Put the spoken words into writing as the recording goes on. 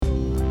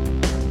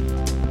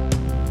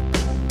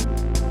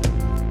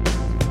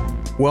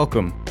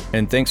Welcome,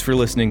 and thanks for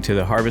listening to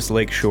the Harvest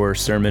Lakeshore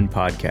Sermon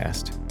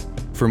Podcast.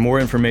 For more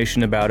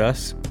information about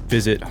us,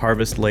 visit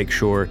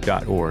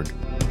harvestlakeshore.org.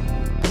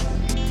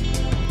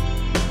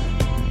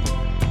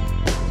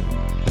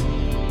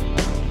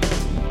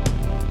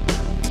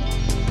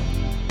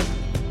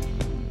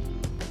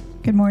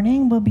 Good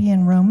morning. We'll be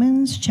in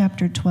Romans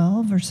chapter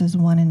 12, verses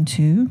 1 and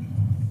 2.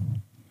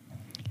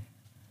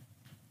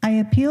 I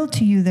appeal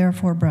to you,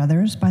 therefore,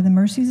 brothers, by the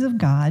mercies of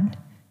God,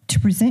 to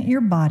present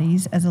your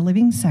bodies as a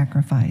living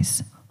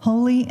sacrifice,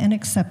 holy and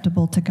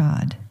acceptable to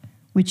God,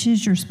 which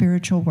is your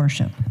spiritual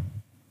worship.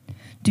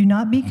 Do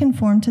not be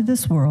conformed to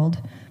this world,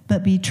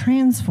 but be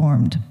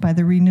transformed by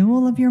the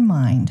renewal of your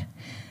mind,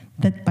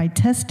 that by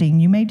testing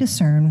you may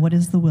discern what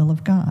is the will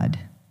of God,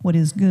 what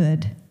is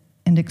good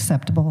and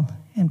acceptable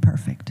and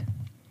perfect.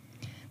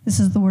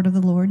 This is the word of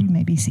the Lord. You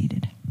may be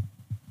seated.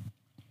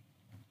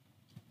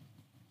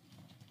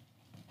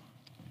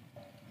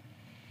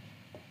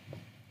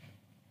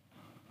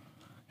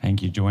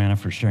 Thank you, Joanna,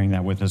 for sharing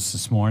that with us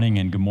this morning,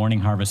 and good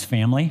morning, Harvest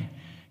family.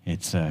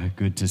 It's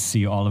good to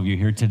see all of you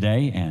here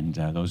today, and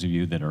those of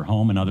you that are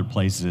home and other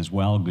places as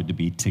well, good to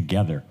be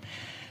together.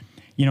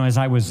 You know, as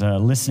I was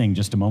listening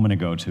just a moment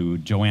ago to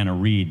Joanna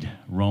read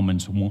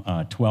Romans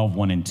 12,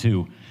 1 and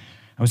 2,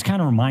 I was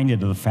kind of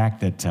reminded of the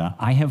fact that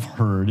I have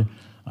heard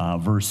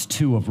verse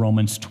 2 of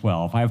Romans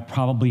 12. I've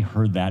probably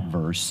heard that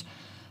verse,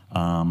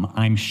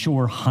 I'm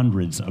sure,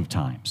 hundreds of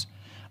times.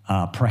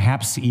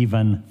 Perhaps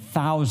even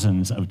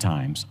thousands of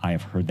times I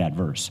have heard that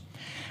verse.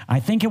 I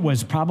think it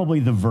was probably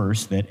the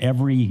verse that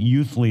every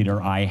youth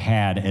leader I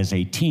had as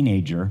a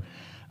teenager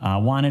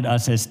wanted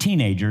us as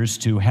teenagers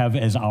to have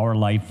as our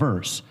life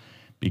verse,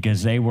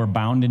 because they were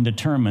bound and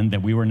determined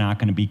that we were not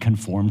going to be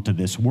conformed to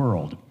this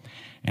world.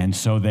 And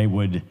so they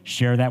would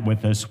share that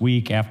with us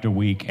week after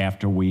week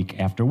after week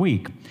after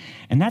week.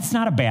 And that's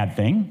not a bad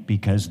thing,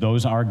 because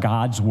those are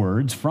God's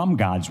words from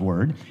God's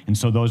word. And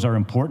so those are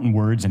important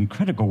words and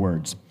critical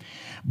words.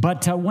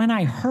 But when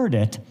I heard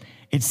it,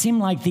 it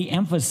seemed like the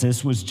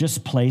emphasis was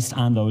just placed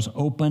on those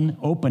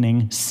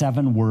opening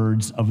 7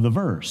 words of the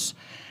verse.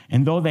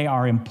 And though they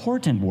are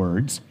important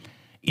words,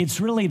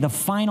 it's really the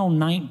final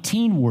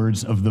 19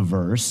 words of the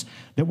verse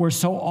that were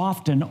so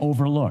often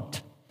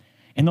overlooked.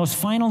 And those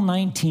final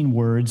 19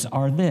 words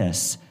are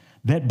this: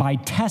 that by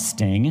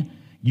testing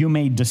you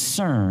may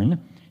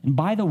discern. And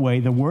by the way,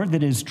 the word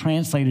that is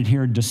translated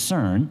here,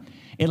 discern,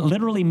 it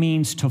literally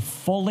means to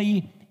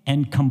fully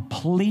and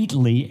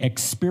completely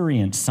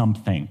experience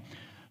something.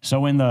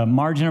 So in the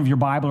margin of your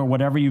Bible or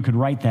whatever, you could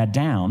write that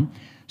down.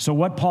 So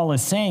what Paul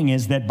is saying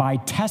is that by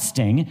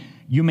testing,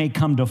 you may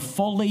come to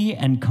fully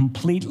and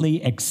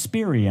completely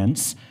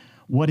experience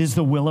what is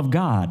the will of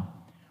God,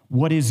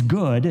 what is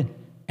good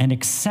and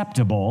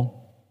acceptable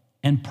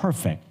and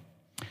perfect.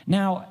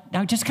 Now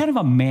just kind of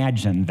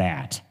imagine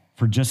that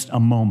for just a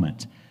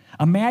moment.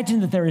 Imagine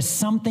that there is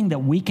something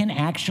that we can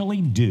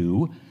actually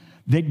do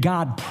that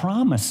God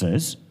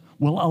promises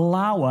will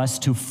allow us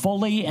to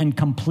fully and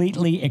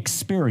completely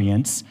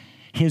experience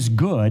His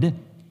good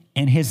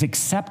and His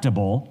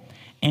acceptable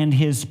and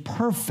His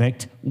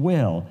perfect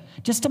will.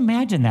 Just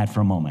imagine that for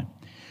a moment.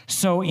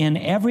 So in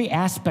every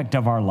aspect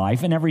of our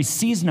life, in every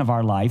season of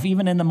our life,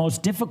 even in the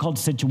most difficult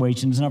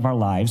situations of our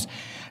lives,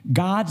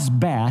 God's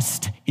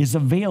best is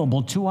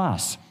available to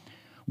us.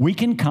 We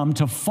can come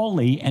to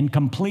fully and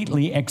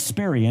completely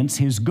experience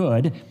His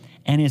good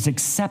and His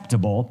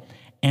acceptable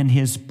and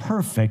His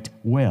perfect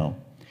will.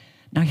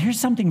 Now, here's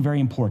something very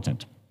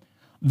important.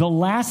 The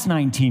last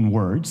 19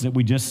 words that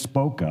we just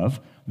spoke of,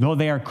 though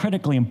they are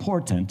critically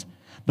important,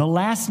 the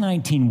last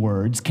 19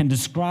 words can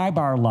describe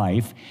our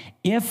life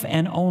if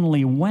and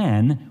only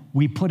when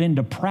we put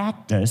into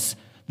practice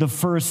the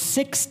first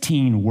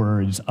 16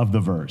 words of the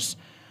verse.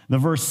 The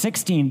first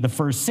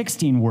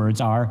 16 words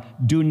are,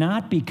 do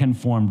not be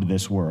conformed to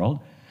this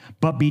world,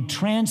 but be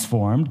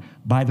transformed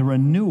by the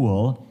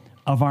renewal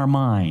of our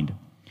mind.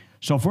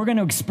 So if we're going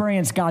to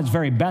experience God's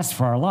very best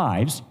for our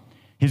lives,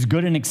 His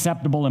good and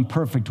acceptable and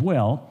perfect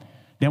will,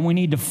 then we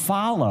need to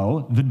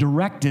follow the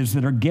directives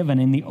that are given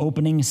in the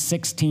opening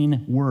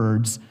 16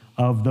 words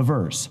of the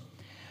verse.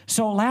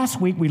 So last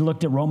week we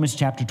looked at Romans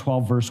chapter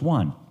 12, verse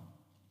 1.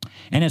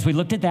 And as we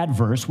looked at that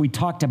verse, we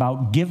talked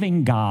about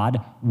giving God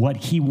what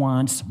He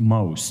wants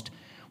most.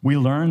 We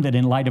learned that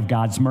in light of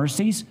God's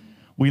mercies,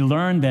 we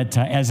learned that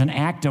as an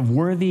act of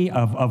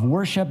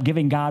worship,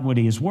 giving God what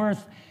He is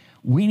worth,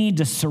 we need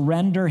to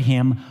surrender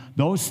Him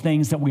those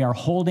things that we are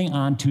holding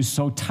on to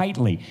so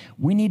tightly.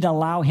 We need to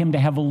allow Him to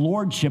have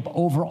lordship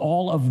over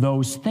all of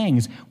those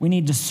things. We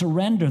need to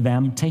surrender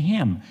them to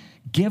Him.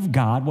 Give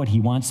God what He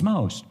wants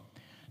most.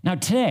 Now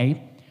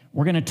today,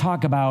 we're going to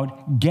talk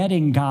about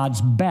getting God's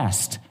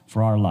best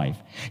for our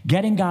life.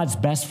 Getting God's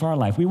best for our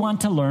life. We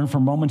want to learn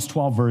from Romans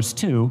 12, verse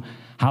 2,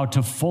 how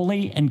to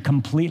fully and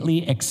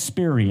completely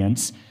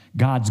experience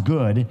God's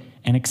good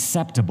and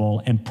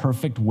acceptable and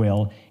perfect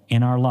will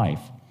in our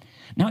life.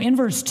 Now, in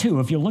verse 2,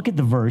 if you look at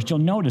the verse, you'll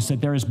notice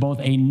that there is both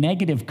a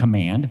negative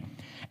command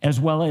as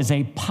well as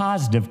a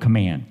positive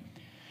command.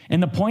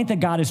 And the point that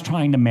God is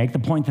trying to make, the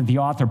point that the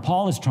author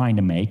Paul is trying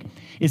to make,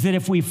 is that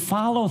if we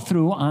follow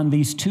through on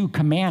these two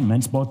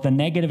commandments, both the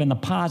negative and the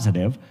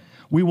positive,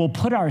 we will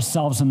put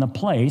ourselves in the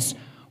place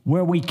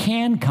where we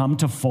can come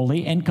to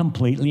fully and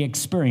completely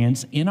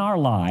experience in our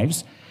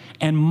lives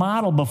and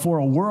model before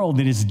a world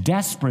that is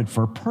desperate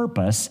for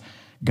purpose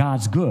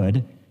God's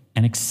good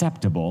and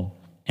acceptable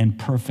and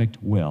perfect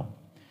will.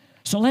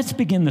 So let's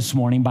begin this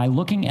morning by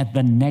looking at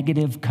the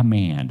negative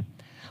command.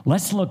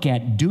 Let's look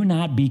at do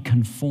not be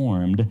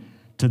conformed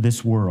to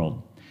this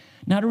world.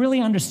 Now, to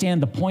really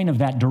understand the point of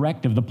that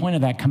directive, the point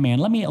of that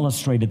command, let me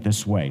illustrate it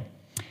this way.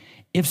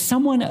 If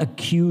someone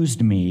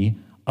accused me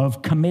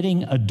of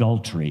committing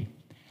adultery,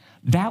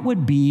 that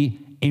would be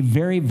a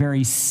very,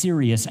 very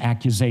serious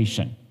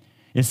accusation.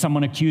 If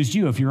someone accused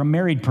you, if you're a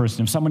married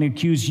person, if someone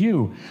accused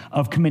you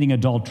of committing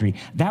adultery,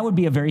 that would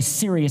be a very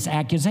serious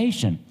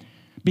accusation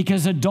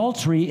because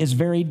adultery is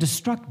very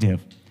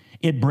destructive.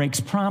 It breaks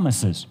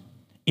promises.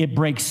 It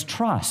breaks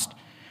trust.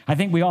 I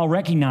think we all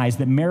recognize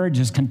that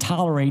marriages can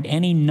tolerate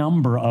any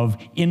number of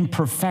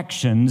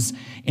imperfections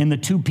in the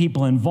two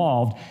people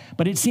involved,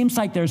 but it seems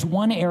like there's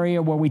one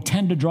area where we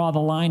tend to draw the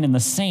line in the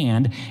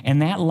sand,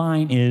 and that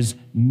line is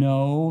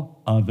no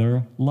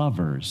other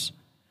lovers.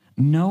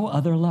 No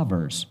other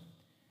lovers.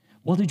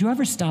 Well, did you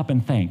ever stop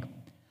and think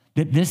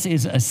that this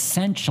is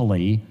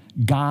essentially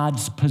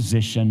God's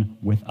position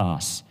with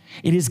us?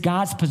 It is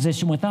God's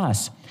position with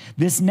us.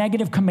 This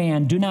negative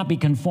command, do not be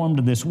conformed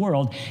to this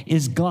world,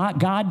 is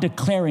God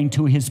declaring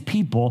to his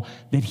people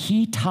that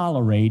he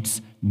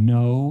tolerates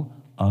no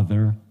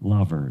other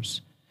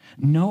lovers.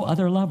 No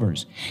other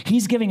lovers.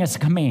 He's giving us a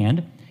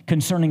command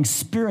concerning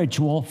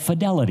spiritual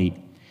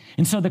fidelity.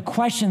 And so the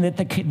question that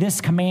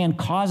this command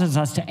causes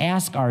us to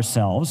ask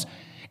ourselves,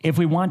 if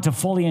we want to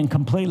fully and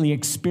completely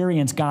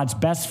experience God's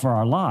best for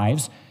our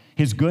lives,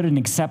 his good and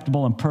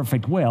acceptable and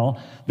perfect will,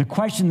 the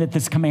question that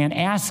this command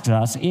asks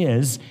us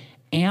is,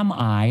 am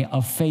I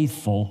a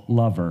faithful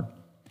lover?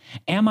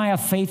 Am I a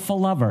faithful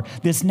lover?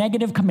 This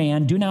negative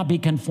command, do not be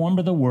conformed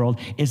to the world,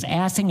 is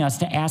asking us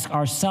to ask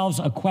ourselves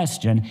a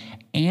question,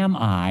 am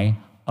I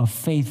a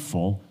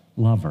faithful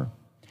lover?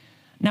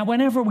 Now,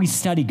 whenever we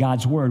study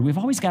God's word, we've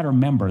always got to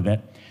remember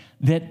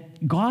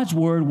that God's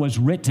word was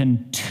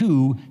written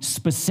to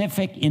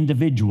specific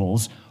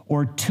individuals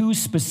or to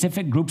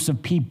specific groups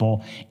of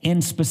people in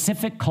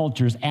specific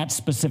cultures at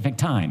specific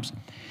times.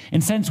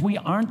 And since we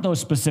aren't those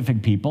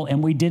specific people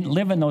and we didn't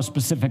live in those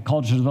specific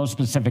cultures or those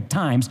specific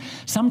times,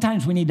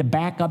 sometimes we need to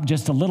back up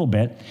just a little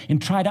bit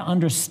and try to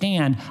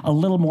understand a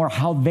little more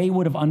how they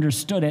would have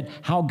understood it,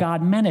 how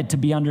God meant it to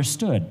be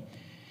understood.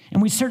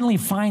 And we certainly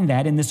find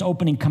that in this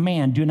opening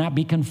command, do not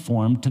be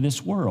conformed to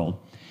this world.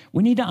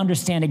 We need to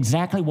understand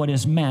exactly what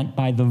is meant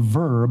by the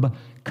verb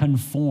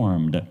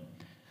conformed.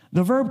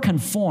 The verb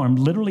conformed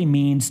literally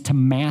means to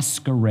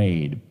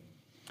masquerade.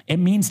 It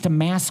means to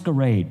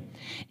masquerade.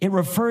 It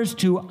refers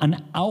to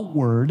an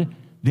outward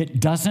that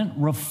doesn't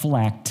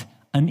reflect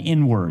an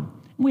inward.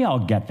 We all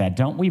get that,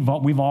 don't we?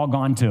 We've all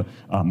gone to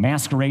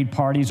masquerade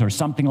parties or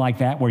something like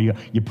that where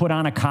you put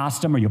on a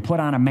costume or you put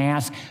on a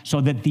mask so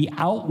that the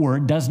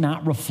outward does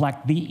not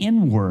reflect the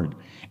inward.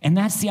 And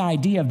that's the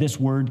idea of this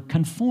word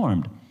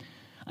conformed.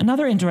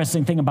 Another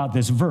interesting thing about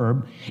this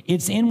verb,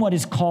 it's in what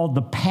is called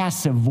the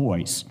passive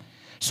voice.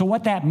 So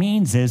what that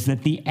means is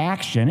that the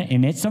action,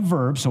 and it's a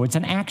verb, so it's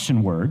an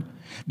action word,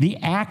 the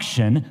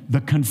action,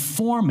 the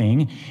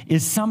conforming,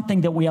 is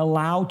something that we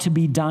allow to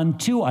be done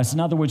to us. In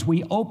other words,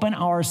 we open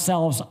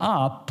ourselves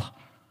up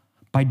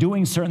by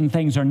doing certain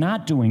things or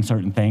not doing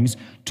certain things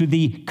to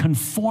the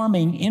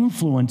conforming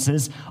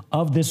influences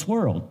of this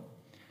world.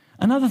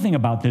 Another thing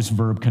about this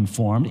verb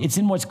conformed, it's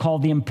in what's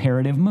called the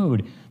imperative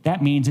mood.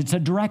 That means it's a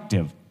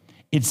directive.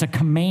 It's a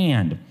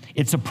command.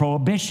 It's a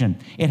prohibition.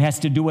 It has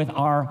to do with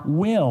our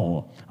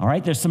will. All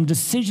right, there's some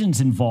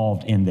decisions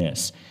involved in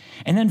this.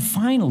 And then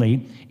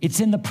finally, it's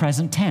in the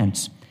present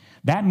tense.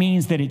 That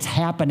means that it's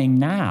happening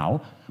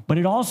now, but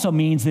it also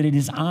means that it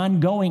is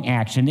ongoing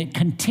action. It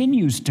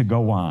continues to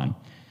go on.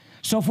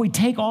 So if we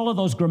take all of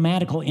those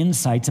grammatical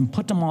insights and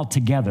put them all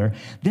together,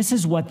 this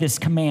is what this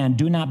command,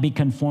 do not be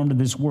conformed to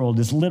this world,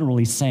 is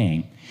literally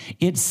saying.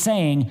 It's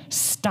saying,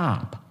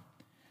 stop.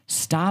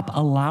 Stop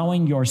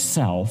allowing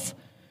yourself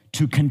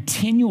to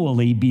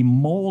continually be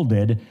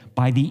molded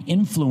by the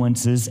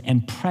influences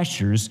and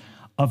pressures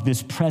of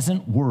this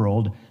present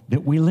world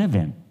that we live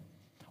in.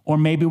 Or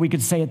maybe we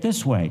could say it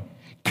this way,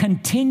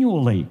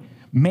 continually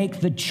make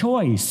the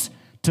choice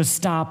to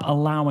stop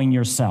allowing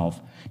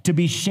yourself to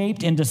be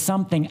shaped into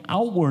something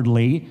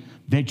outwardly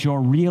that you're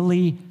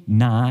really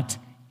not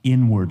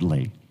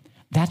inwardly.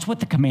 That's what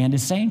the command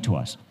is saying to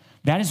us.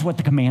 That is what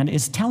the command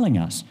is telling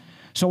us.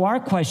 So our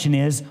question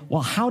is,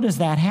 well, how does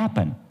that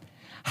happen?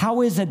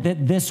 How is it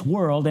that this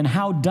world, and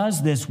how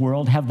does this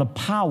world have the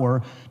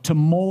power to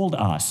mold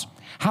us?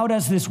 How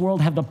does this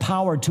world have the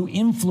power to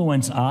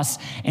influence us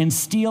and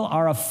steal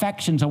our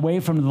affections away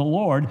from the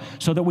Lord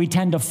so that we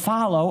tend to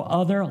follow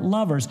other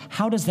lovers?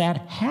 How does that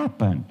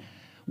happen?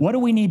 What do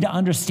we need to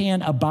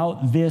understand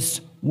about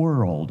this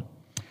world?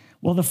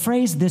 Well, the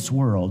phrase this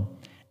world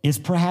is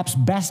perhaps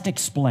best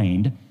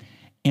explained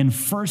in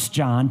 1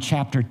 John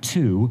chapter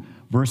 2,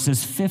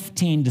 verses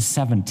 15 to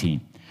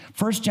 17.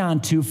 1 John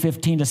 2,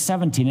 15 to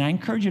 17. And I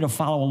encourage you to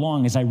follow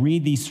along as I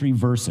read these 3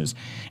 verses.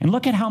 And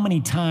look at how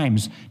many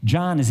times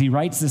John, as he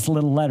writes this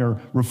little letter,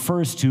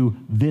 refers to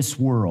this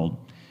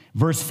world.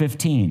 Verse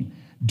 15,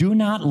 do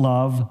not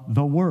love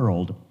the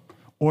world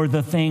or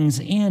the things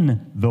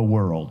in the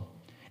world.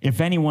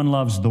 If anyone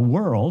loves the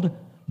world,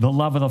 the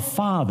love of the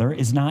Father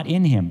is not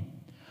in him.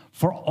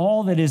 For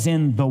all that is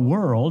in the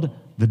world,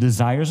 the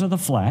desires of the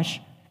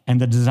flesh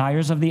and the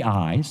desires of the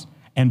eyes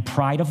and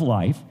pride of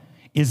life,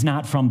 is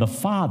not from the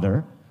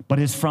Father, but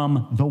is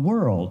from the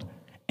world.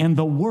 And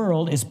the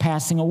world is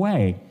passing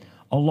away,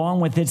 along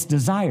with its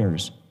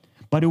desires.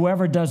 But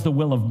whoever does the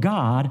will of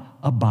God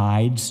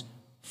abides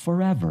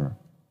forever.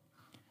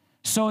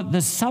 So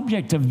the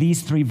subject of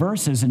these 3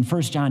 verses in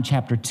 1 John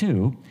chapter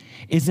 2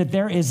 is that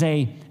there is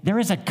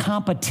a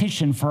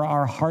competition for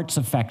our heart's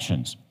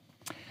affections.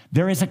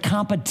 There is a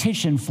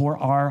competition for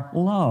our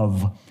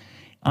love.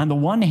 On the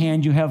one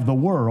hand, you have the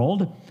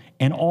world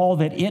and all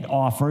that it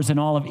offers and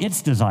all of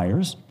its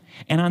desires.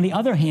 And on the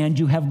other hand,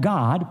 you have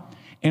God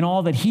and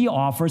all that he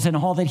offers and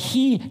all that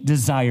he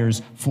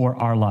desires for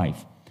our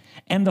life.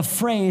 And the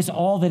phrase,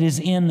 all that is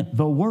in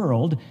the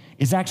world,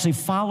 is actually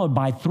followed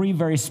by 3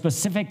 very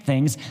specific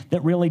things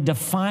that really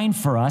define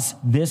for us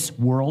this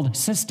world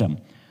system.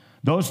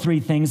 Those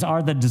 3 things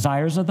are the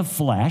desires of the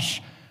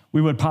flesh.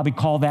 We would probably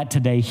call that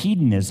today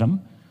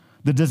hedonism.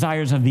 The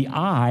desires of the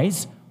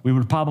eyes, we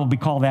would probably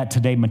call that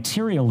today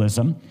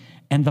materialism.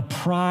 And the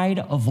pride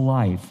of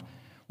life,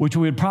 which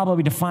we would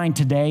probably define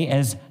today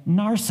as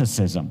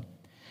narcissism.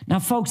 Now,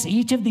 folks,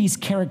 each of these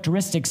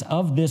characteristics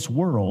of this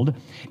world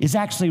is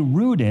actually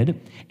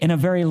rooted in a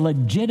very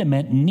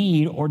legitimate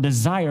need or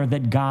desire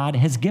that God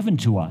has given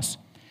to us.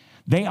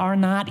 They are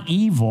not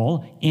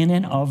evil in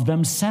and of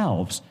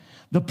themselves.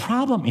 The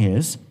problem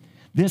is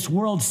this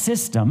world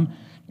system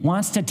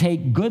wants to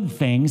take good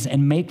things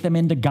and make them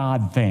into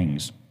God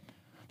things.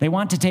 They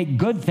want to take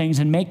good things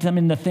and make them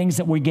into things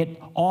that we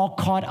get all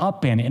caught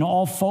up in and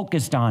all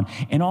focused on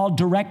and all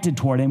directed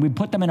toward, and we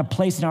put them in a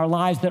place in our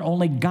lives that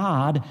only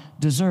God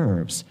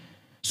deserves.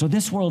 So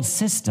this world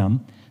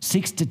system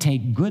seeks to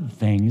take good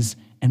things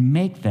and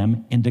make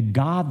them into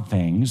God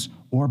things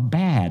or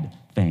bad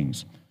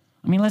things.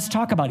 I mean, let's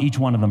talk about each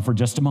one of them for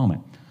just a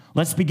moment.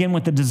 Let's begin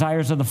with the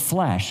desires of the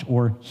flesh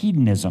or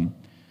hedonism.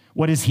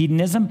 What is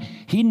hedonism?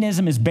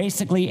 Hedonism is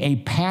basically a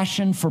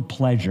passion for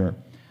pleasure.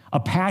 A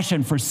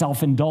passion for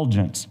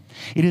self-indulgence.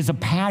 It is a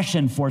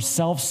passion for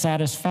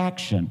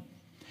self-satisfaction.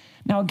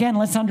 Now, again,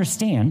 let's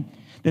understand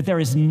that there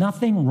is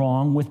nothing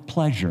wrong with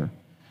pleasure.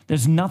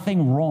 There's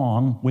nothing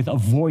wrong with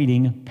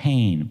avoiding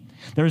pain.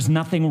 There's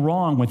nothing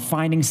wrong with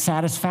finding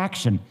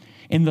satisfaction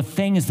in the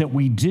things that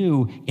we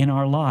do in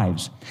our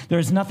lives.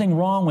 There's nothing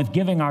wrong with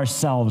giving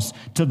ourselves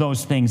to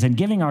those things and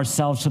giving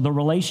ourselves to the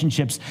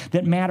relationships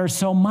that matter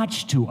so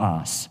much to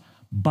us.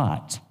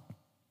 But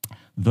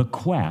the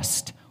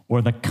quest,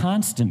 or the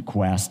constant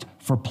quest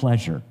for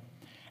pleasure,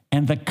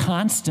 and the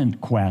constant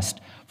quest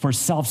for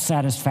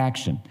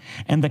self-satisfaction,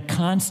 and the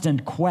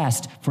constant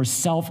quest for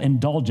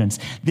self-indulgence,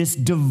 this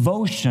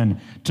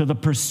devotion to the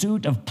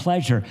pursuit of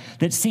pleasure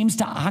that seems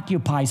to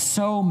occupy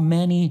so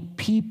many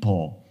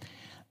people,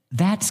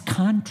 that's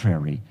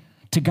contrary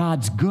to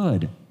God's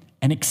good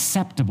and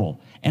acceptable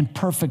and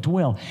perfect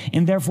will.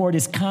 And therefore, it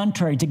is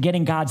contrary to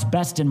getting God's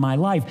best in my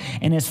life.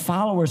 And as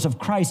followers of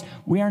Christ,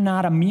 we are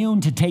not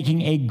immune to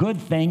taking a good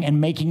thing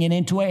and making it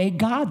into a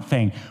God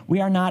thing.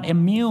 We are not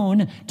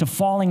immune to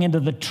falling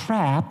into the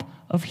trap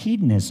of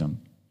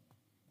hedonism.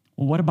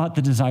 Well, what about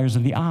the desires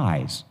of the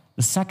eyes?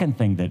 The second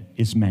thing that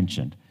is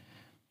mentioned.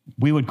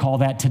 We would call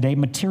that today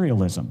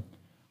materialism.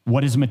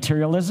 What is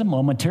materialism?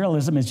 Well,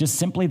 materialism is just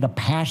simply the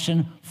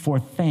passion for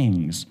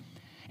things.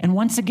 And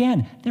once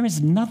again, there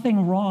is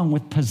nothing wrong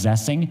with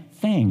possessing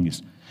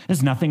things.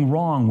 There's nothing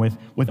wrong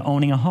with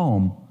owning a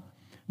home.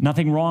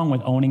 Nothing wrong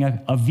with owning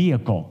a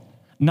vehicle.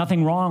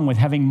 Nothing wrong with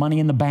having money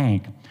in the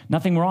bank.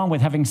 Nothing wrong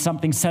with having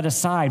something set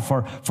aside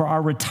for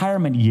our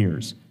retirement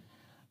years.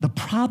 The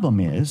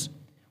problem is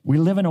we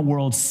live in a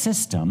world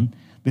system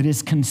that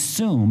is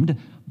consumed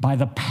by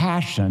the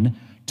passion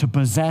to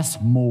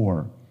possess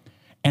more,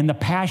 and the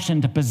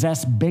passion to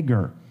possess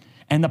bigger,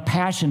 and the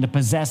passion to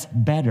possess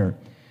better.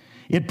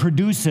 It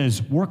produces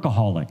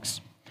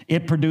workaholics.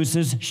 It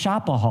produces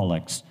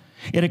shopaholics.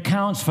 It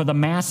accounts for the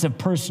massive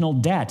personal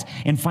debt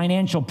and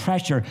financial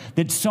pressure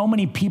that so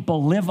many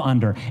people live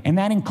under, and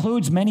that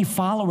includes many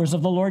followers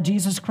of the Lord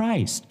Jesus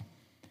Christ.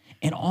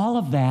 And all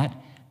of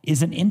that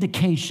is an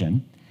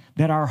indication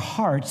that our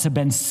hearts have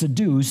been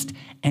seduced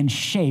and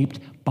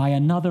shaped by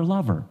another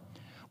lover.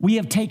 We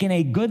have taken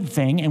a good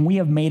thing and we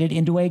have made it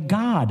into a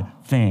God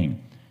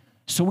thing.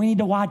 So we need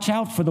to watch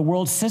out for the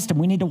world system.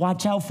 We need to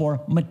watch out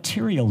for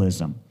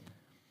materialism.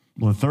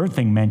 Well, the third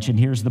thing mentioned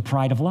here is the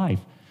pride of life.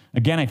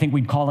 Again, I think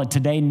we'd call it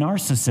today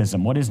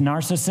narcissism. What is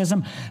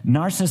narcissism?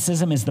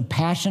 Narcissism is the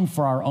passion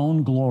for our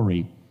own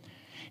glory.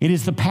 It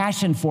is the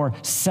passion for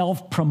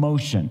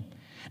self-promotion.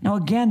 Now,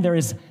 again, there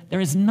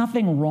is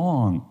nothing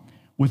wrong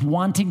with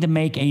wanting to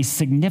make a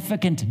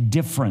significant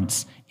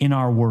difference in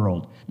our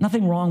world.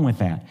 Nothing wrong with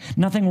that.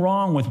 Nothing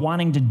wrong with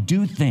wanting to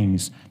do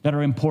things that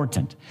are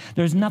important.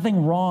 There's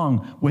nothing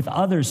wrong with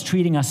others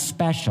treating us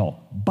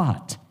special,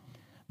 but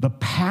the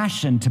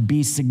passion to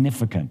be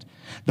significant,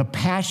 the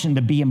passion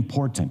to be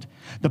important,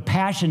 the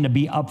passion to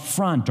be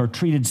upfront or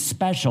treated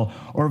special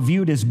or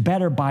viewed as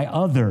better by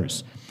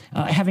others,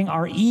 having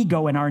our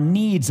ego and our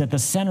needs at the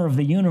center of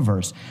the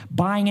universe,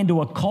 buying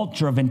into a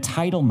culture of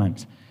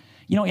entitlement.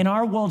 You know, in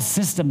our world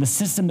system, the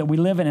system that we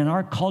live in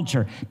our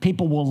culture,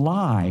 people will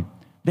lie,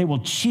 they will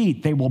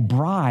cheat, they will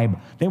bribe,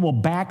 they will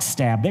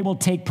backstab, they will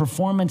take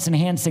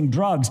performance-enhancing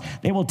drugs,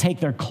 they will take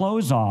their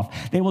clothes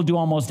off, they will do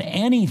almost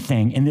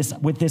anything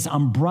with this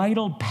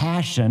unbridled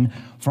passion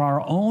for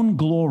our own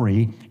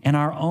glory and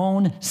our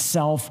own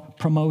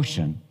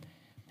self-promotion.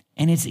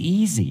 And it's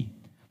easy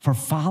for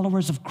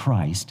followers of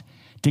Christ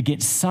to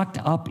get sucked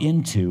up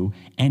into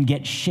and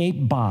get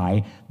shaped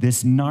by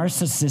this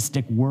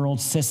narcissistic world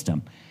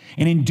system.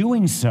 And in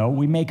doing so,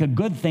 we make a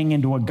good thing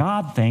into a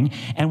God thing,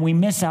 and we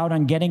miss out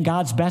on getting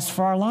God's best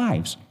for our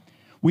lives.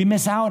 We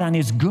miss out on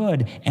his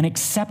good and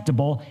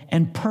acceptable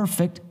and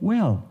perfect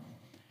will.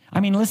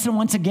 I mean, listen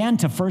once again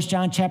to 1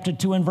 John chapter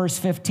 2 and verse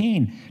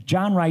 15.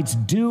 John writes,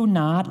 do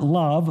not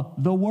love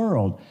the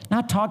world.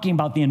 Not talking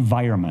about the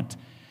environment,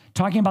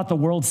 talking about the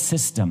world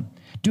system.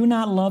 Do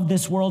not love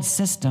this world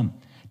system.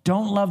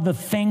 Don't love the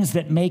things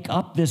that make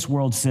up this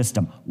world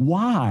system.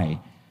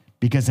 Why?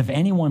 Because if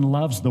anyone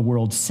loves the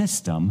world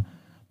system,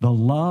 the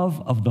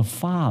love of the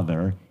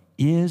Father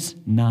is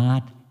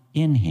not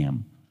in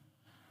him.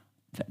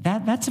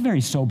 That's a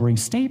very sobering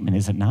statement,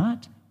 is it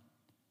not?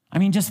 I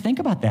mean, just think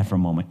about that for a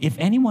moment. If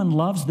anyone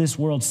loves this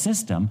world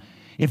system,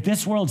 if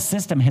this world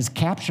system has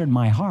captured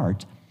my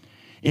heart,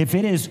 if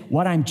it is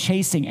what I'm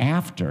chasing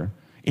after,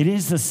 it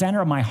is the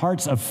center of my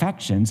heart's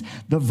affections,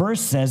 the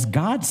verse says,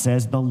 God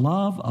says, the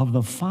love of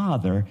the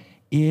Father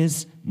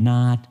is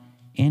not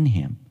in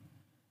him.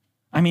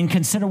 I mean,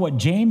 consider what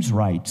James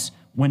writes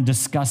when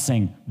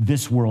discussing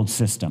this world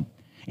system.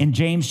 In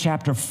James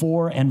chapter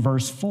 4 and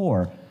verse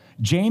 4,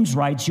 James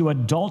writes, you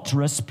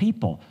adulterous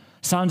people.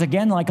 Sounds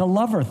again like a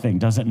lover thing,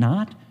 does it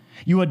not?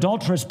 You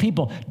adulterous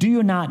people, do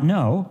you not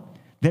know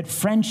that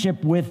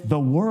friendship with the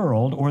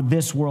world or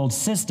this world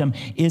system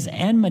is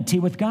enmity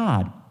with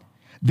God?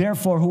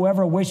 Therefore,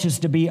 whoever wishes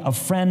to be a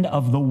friend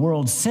of the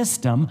world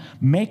system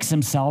makes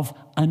himself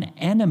an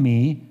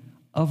enemy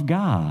of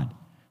God.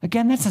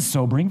 Again, that's a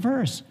sobering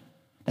verse.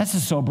 That's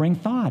a sobering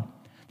thought.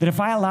 That if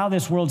I allow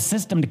this world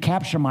system to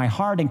capture my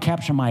heart and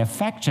capture my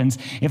affections,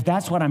 if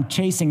that's what I'm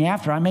chasing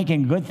after, I'm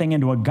making a good thing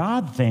into a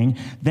God thing,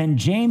 then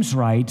James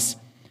writes,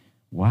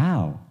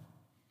 wow,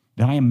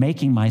 that I am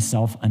making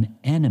myself an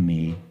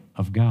enemy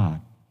of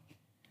God.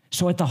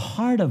 So at the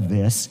heart of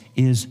this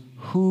is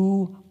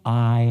who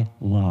I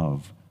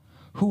love.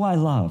 Who I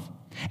love.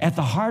 At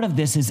the heart of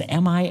this is,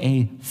 am I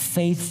a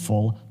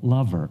faithful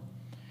lover?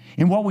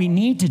 And what we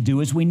need to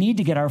do is we need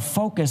to get our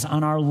focus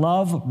on our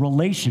love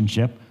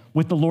relationship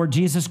with the Lord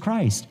Jesus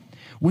Christ.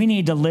 We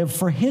need to live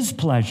for his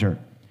pleasure.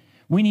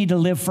 We need to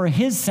live for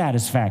his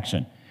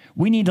satisfaction.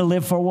 We need to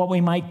live for what we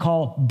might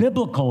call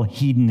biblical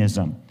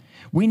hedonism.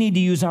 We need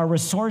to use our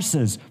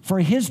resources for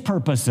his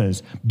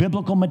purposes,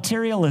 biblical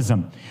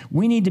materialism.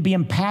 We need to be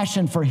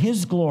impassioned for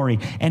his glory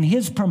and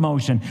his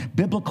promotion,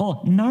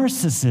 biblical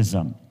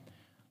narcissism.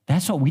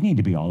 That's what we need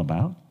to be all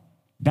about.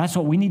 That's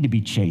what we need to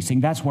be chasing.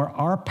 That's where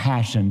our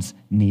passions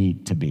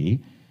need to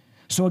be.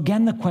 So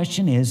again, the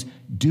question is,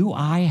 do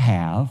I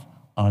have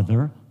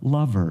other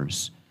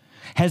lovers?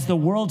 Has the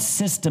world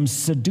system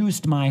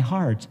seduced my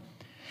heart?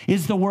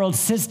 Is the world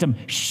system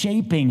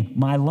shaping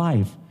my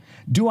life?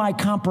 Do I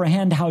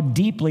comprehend how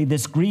deeply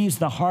this grieves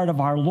the heart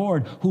of our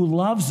Lord, who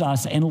loves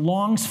us and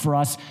longs for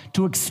us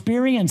to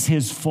experience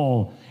his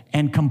full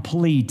and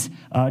complete,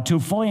 to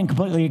fully and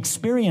completely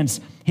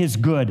experience his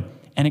good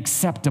and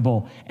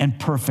acceptable and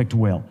perfect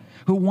will,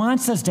 who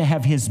wants us to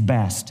have his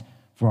best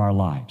for our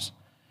lives?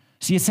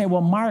 So you say,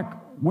 well, Mark,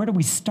 where do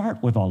we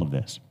start with all of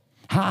this?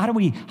 How do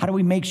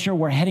we make sure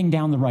we're heading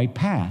down the right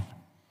path?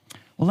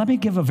 Well, let me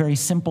give a very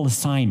simple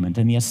assignment,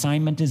 and the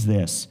assignment is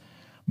this: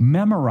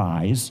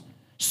 memorize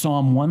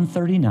Psalm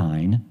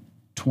 139,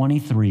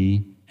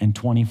 23, and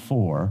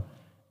 24,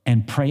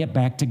 and pray it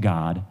back to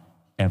God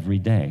every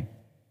day.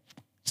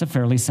 It's a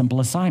fairly simple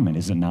assignment,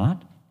 is it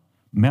not?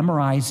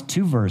 Memorize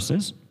 2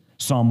 verses,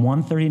 Psalm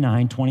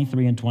 139,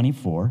 23, and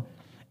 24,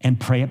 and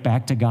pray it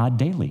back to God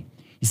daily.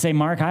 You say,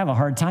 Mark, I have a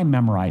hard time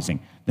memorizing.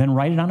 Then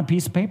write it on a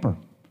piece of paper.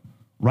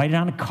 Write it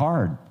on a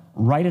card.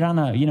 Write it on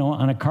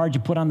a card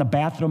you put on the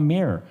bathroom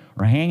mirror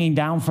or hanging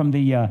down from the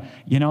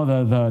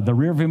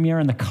rearview mirror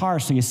in the car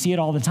so you see it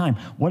all the time.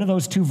 What are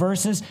those 2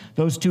 verses?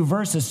 Those 2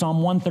 verses,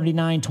 Psalm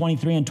 139,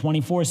 23, and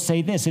 24,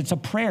 say this. It's a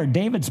prayer.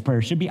 David's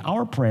prayer should be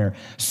our prayer.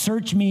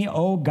 Search me,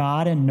 O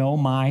God, and know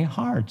my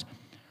heart.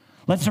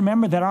 Let's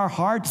remember that our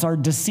hearts are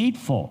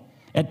deceitful.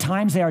 At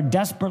times they are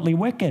desperately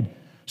wicked.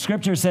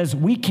 Scripture says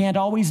we can't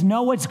always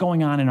know what's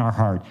going on in our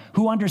heart.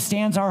 Who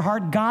understands our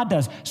heart? God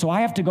does. So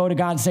I have to go to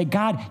God and say,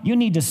 God, you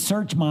need to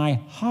search my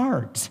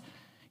heart.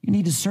 You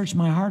need to search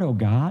my heart, O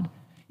God.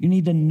 You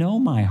need to know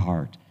my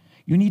heart.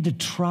 You need to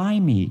try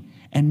me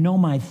and know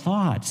my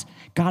thoughts.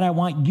 God, I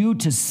want you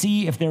to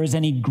see if there is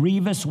any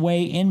grievous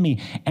way in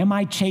me. Am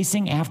I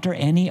chasing after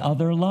any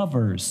other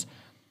lovers?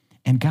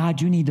 And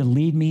God, you need to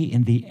lead me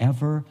in the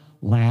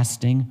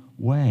everlasting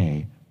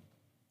way.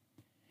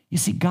 You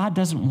see, God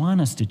doesn't want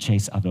us to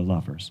chase other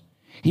lovers.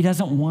 He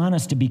doesn't want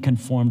us to be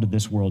conformed to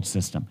this world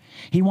system.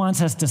 He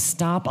wants us to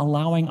stop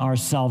allowing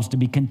ourselves to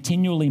be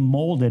continually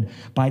molded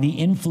by the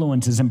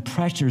influences and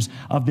pressures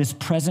of this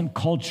present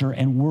culture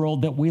and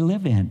world that we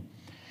live in.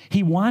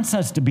 He wants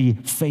us to be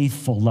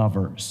faithful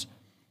lovers.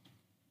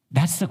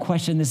 That's the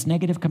question this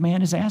negative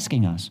command is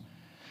asking us.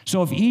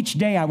 So if each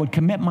day I would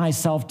commit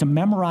myself to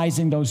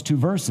memorizing those 2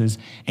 verses,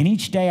 and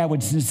each day I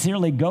would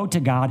sincerely go to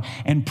God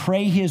and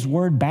pray his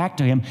word back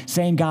to him,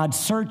 saying, God,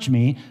 search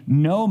me,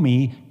 know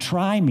me,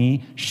 try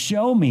me,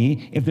 show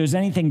me if there's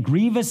anything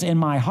grievous in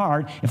my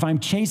heart, if I'm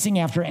chasing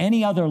after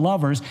any other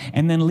lovers,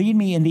 and then lead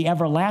me in the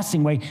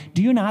everlasting way,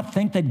 do you not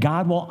think that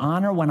God will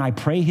honor when I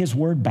pray his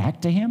word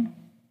back to him?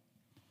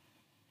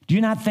 Do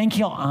you not think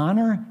he'll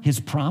honor his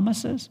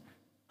promises?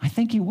 I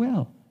think he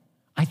will.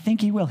 I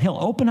think he will. He'll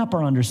open up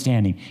our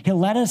understanding. He'll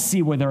let us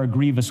see where there are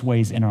grievous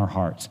ways in our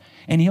hearts,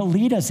 and he'll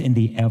lead us in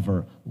the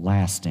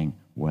everlasting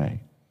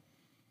way.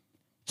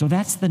 So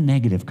that's the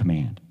negative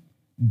command.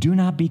 Do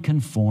not be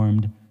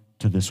conformed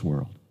to this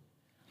world.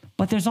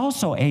 But there's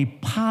also a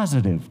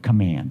positive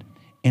command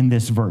in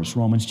this verse,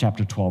 Romans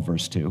chapter 12,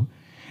 verse 2.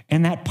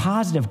 And that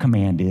positive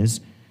command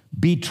is,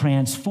 be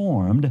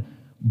transformed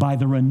by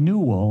the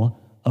renewal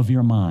of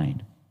your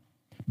mind.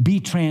 Be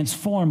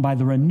transformed by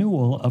the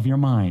renewal of your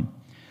mind.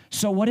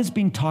 So what is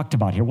being talked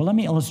about here? Well, let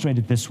me illustrate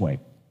it this way.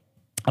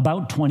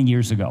 About 20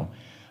 years ago,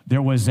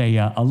 there was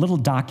a little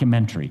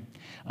documentary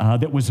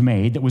that was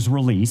made, that was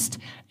released,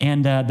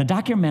 and the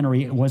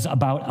documentary was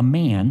about a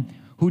man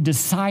who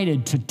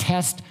decided to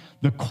test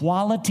the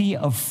quality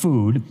of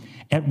food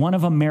at one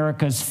of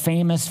America's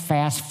famous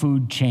fast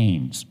food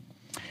chains.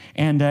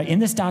 And in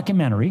this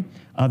documentary,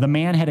 the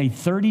man had a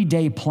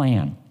 30-day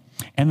plan.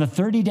 And the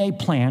 30-day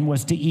plan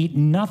was to eat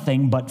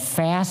nothing but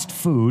fast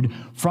food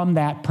from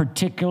that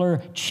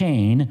particular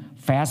chain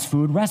fast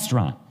food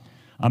restaurant.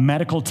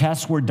 Medical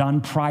tests were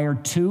done prior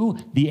to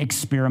the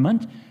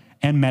experiment,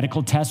 and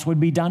medical tests would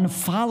be done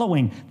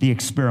following the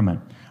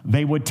experiment.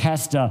 They would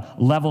test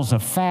levels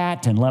of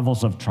fat and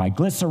levels of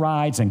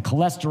triglycerides and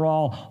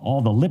cholesterol,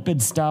 all the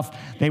lipid stuff.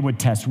 They would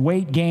test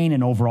weight gain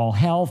and overall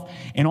health,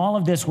 and all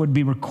of this would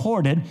be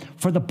recorded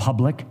for the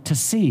public to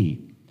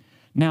see.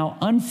 Now,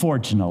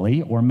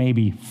 unfortunately, or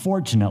maybe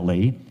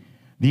fortunately,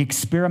 the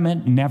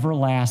experiment never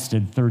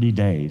lasted 30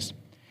 days.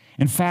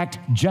 In fact,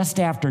 just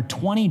after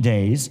 20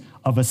 days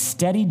of a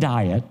steady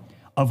diet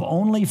of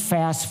only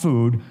fast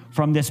food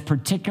from this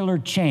particular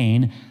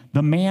chain,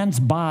 the man's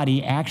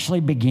body actually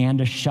began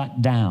to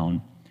shut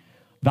down.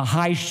 The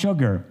high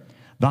sugar,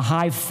 the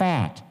high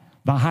fat,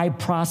 the high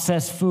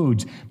processed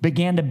foods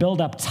began to build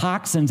up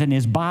toxins in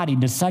his body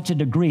to such a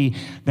degree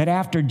that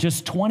after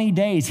just 20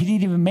 days, he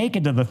didn't even make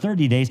it to the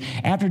 30 days.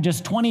 After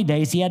just 20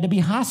 days, he had to be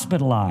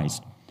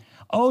hospitalized.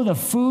 Oh, the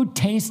food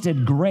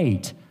tasted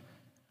great,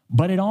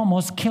 but it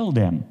almost killed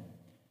him.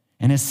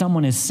 And as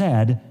someone has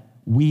said,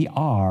 we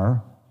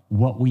are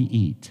what we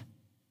eat.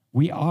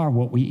 We are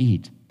what we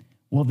eat.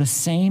 Well, the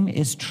same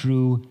is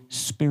true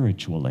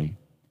spiritually.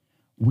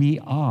 We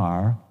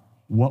are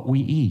what we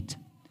eat.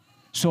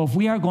 So if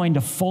we are going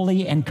to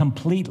fully and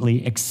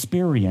completely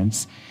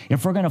experience,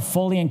 if we're going to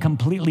fully and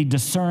completely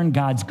discern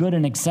God's good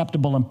and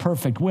acceptable and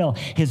perfect will,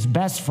 his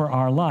best for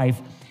our life,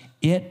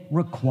 it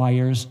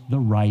requires the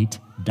right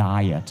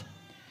diet.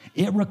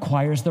 It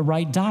requires the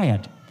right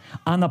diet.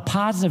 On the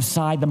positive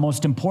side, the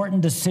most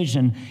important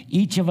decision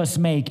each of us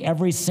make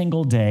every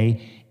single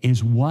day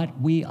is what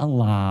we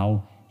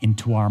allow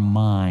into our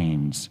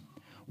minds.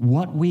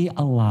 What we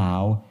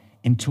allow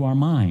into our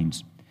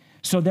minds.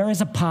 So there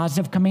is a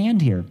positive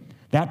command here.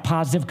 That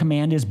positive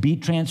command is be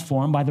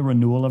transformed by the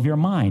renewal of your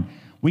mind.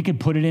 We could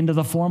put it into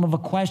the form of a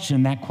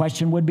question. That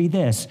question would be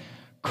this: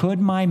 could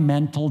my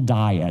mental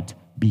diet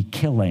be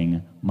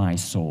killing my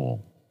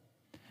soul?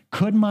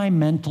 Could my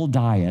mental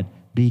diet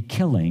be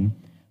killing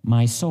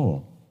my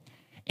soul?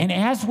 And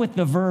as with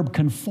the verb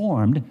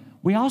conformed,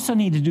 we also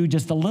need to do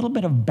just a little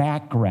bit of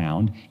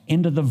background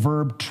into the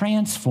verb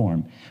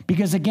transform.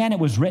 Because again, it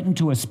was written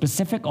to a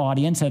specific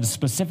audience at a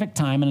specific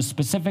time in a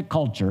specific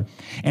culture.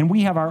 And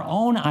we have our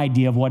own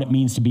idea of what it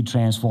means to be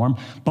transformed.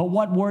 But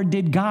what word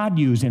did God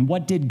use? And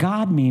what did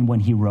God mean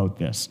when he wrote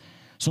this?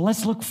 So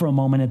let's look for a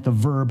moment at the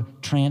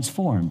verb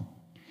transform.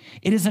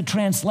 It is a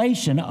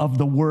translation of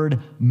the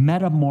word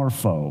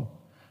metamorpho.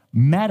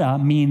 Meta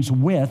means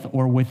with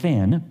or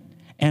within,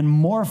 and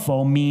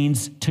morpho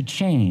means to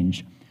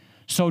change.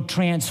 So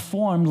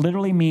transformed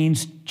literally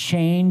means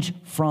change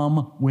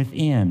from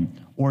within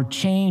or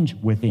change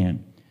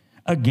within.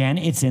 Again,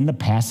 it's in the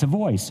passive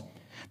voice.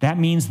 That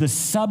means the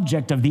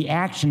subject of the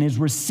action is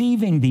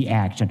receiving the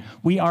action.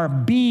 We are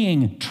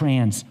being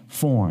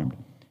transformed.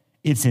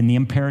 It's in the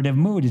imperative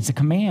mood. It's a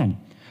command.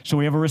 So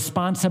we have a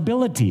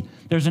responsibility.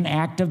 There's an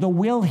act of the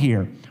will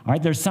here. All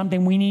right, there's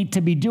something we need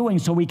to be doing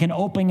so we can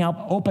open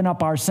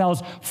up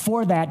ourselves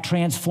for that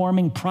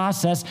transforming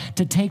process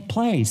to take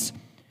place.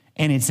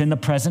 And it's in the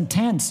present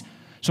tense.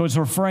 So it's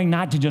referring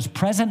not to just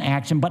present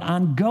action, but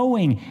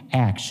ongoing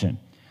action.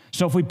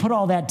 So if we put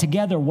all that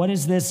together, what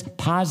is this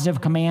positive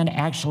command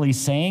actually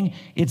saying?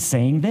 It's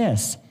saying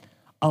this: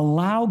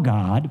 allow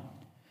God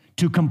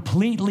to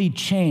completely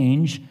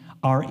change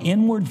our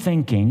inward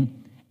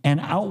thinking and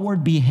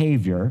outward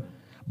behavior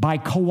by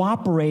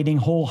cooperating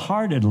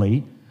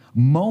wholeheartedly,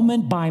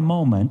 moment by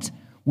moment,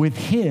 with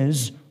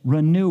His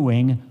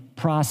renewing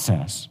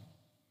process.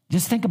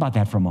 Just think about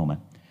that for a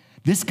moment.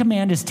 This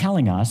command is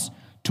telling us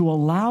to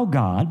allow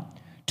God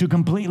to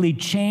completely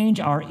change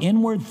our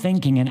inward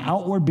thinking and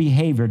outward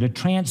behavior, to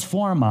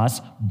transform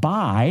us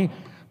by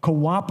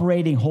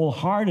cooperating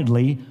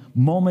wholeheartedly,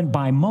 moment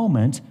by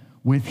moment,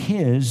 with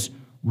His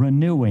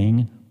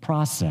renewing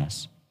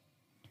process.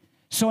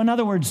 So in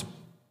other words,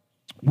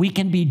 we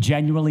can be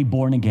genuinely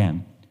born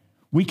again.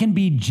 We can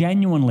be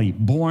genuinely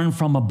born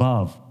from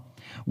above.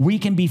 We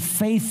can be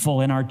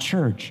faithful in our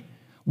church.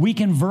 We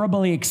can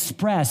verbally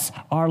express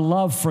our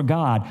love for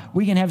God.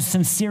 We can have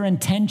sincere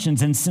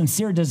intentions and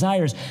sincere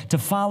desires to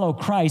follow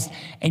Christ,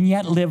 and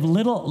yet live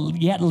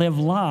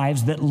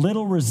lives that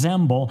little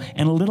resemble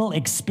and little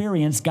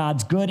experience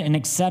God's good and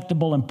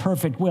acceptable and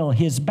perfect will,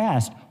 His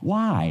best.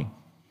 Why?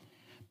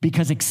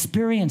 Because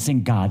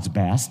experiencing God's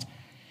best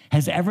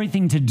has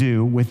everything to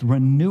do with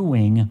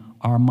renewing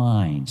our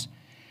minds.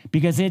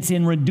 Because it's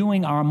in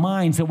renewing our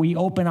minds that we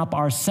open up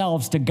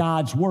ourselves to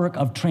God's work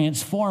of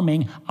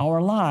transforming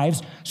our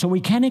lives so we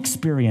can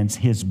experience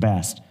His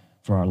best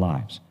for our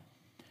lives.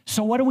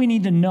 So what do we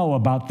need to know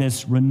about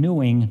this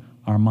renewing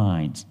our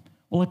minds?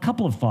 Well, a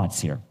couple of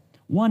thoughts here.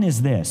 One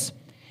is this: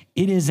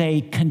 it is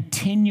a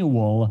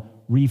continual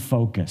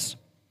refocus.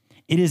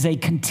 It is a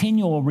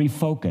continual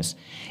refocus.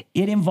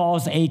 It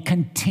involves a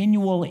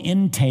continual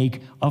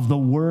intake of the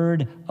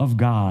Word of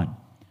God.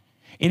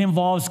 It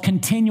involves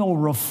continual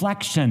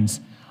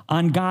reflections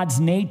on God's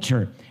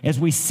nature as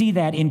we see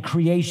that in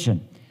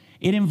creation.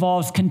 It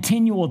involves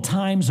continual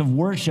times of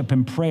worship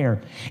and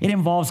prayer. It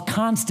involves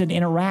constant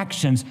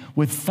interactions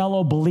with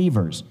fellow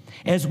believers.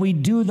 As we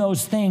do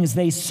those things,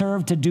 they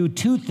serve to do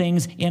two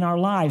things in our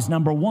lives.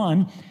 Number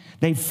one,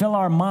 they fill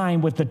our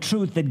mind with the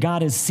truth that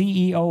God is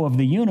CEO of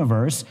the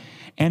universe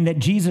and that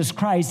Jesus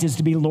Christ is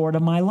to be Lord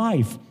of my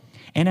life.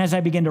 And as I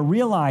begin to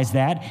realize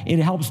that, it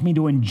helps me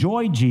to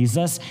enjoy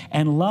Jesus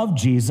and love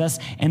Jesus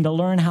and to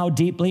learn how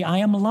deeply I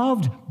am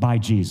loved by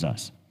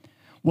Jesus.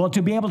 Well,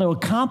 to be able to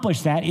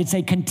accomplish that, it's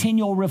a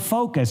continual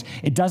refocus.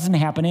 It doesn't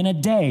happen in a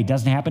day, it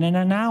doesn't happen in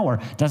an hour,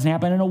 it doesn't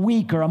happen in a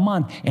week or a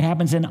month. It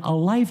happens in a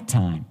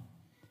lifetime.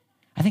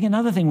 I think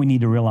another thing we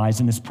need to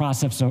realize in this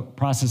process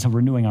of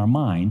renewing our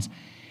minds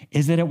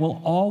is that it will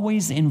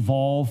always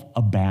involve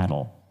a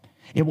battle.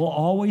 It will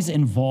always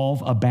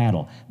involve a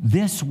battle.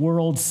 This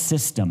world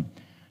system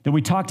that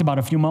we talked about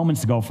a few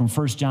moments ago from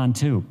 1 John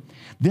 2,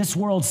 this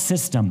world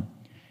system,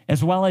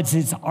 as well as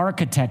its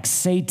architect,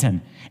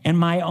 Satan, and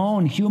my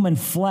own human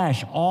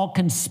flesh all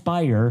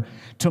conspire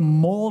to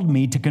mold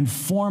me, to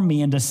conform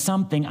me into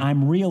something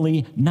I'm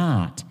really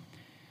not.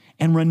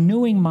 And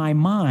renewing my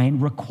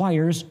mind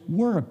requires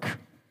work.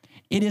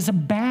 It is a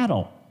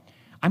battle.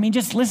 I mean,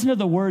 just listen to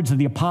the words of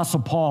the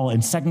Apostle Paul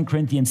in 2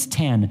 Corinthians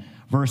 10,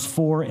 verse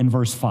 4 and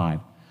verse 5.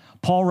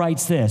 Paul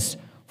writes this: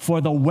 "For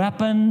the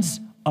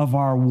weapons of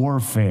our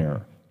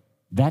warfare."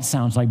 That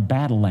sounds like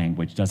battle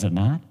language, does it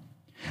not?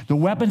 "The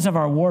weapons of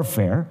our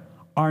warfare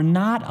are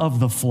not of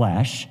the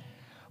flesh,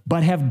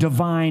 but have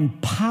divine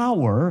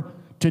power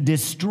to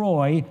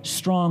destroy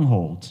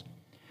strongholds.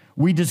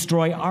 We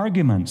destroy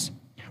arguments.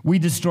 We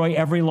destroy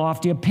every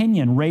lofty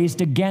opinion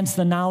raised against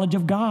the knowledge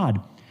of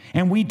God.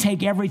 And we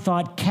take every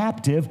thought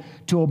captive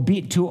to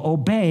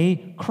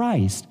obey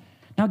Christ."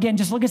 Now again,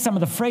 just look at some of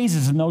the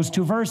phrases in those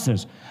two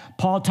verses.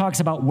 Paul talks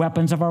about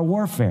weapons of our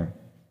warfare.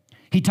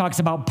 He talks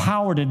about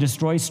power to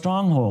destroy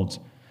strongholds.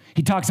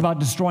 He talks about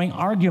destroying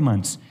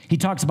arguments. He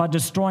talks about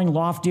destroying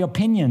lofty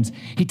opinions.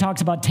 He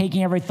talks about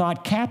taking every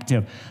thought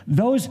captive.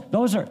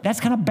 That's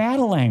kind of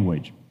battle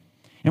language.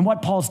 And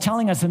what Paul's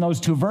telling us in those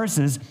two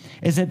verses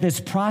is that this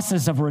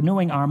process of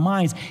renewing our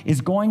minds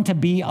is going to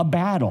be a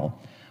battle.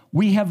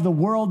 We have the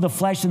world, the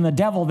flesh, and the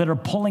devil that are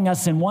pulling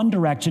us in one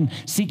direction,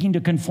 seeking to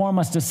conform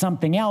us to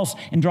something else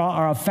and draw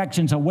our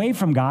affections away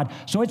from God.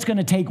 So it's going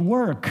to take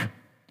work.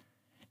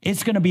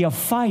 It's going to be a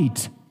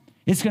fight.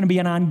 It's going to be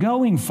an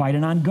ongoing fight,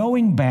 an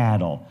ongoing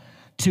battle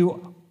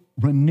to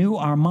renew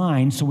our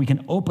minds so we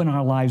can open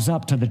our lives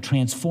up to the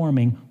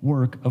transforming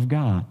work of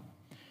God.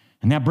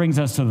 And that brings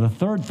us to the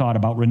third thought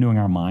about renewing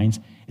our minds,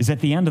 is at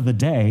the end of the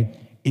day,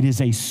 it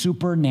is a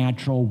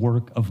supernatural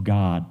work of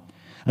God.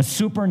 A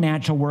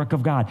supernatural work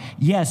of God.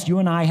 Yes, you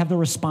and I have the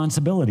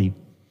responsibility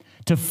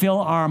to fill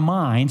our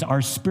minds,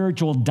 our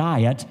spiritual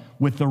diet,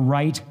 with the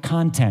right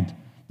content,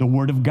 the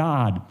Word of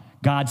God,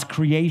 God's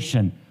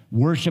creation,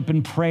 worship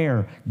and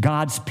prayer,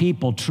 God's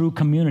people, true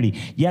community.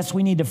 Yes,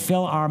 we need to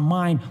fill our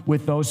mind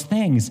with those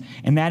things,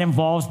 and that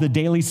involves the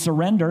daily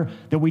surrender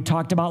that we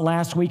talked about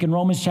last week in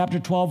Romans chapter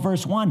 12,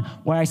 verse 1,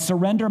 where I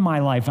surrender my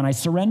life and I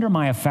surrender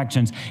my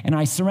affections and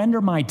I surrender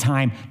my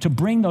time to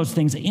bring those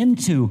things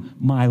into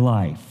my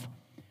life.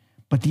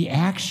 But the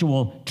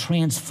actual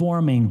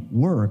transforming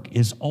work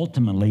is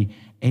ultimately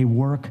a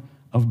work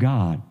of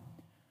God.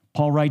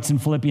 Paul writes in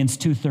Philippians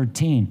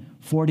 2:13,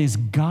 "For it is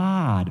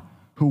God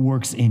who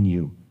works in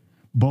you,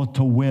 both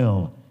to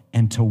will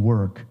and to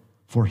work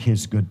for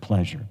his good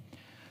pleasure."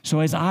 So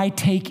as I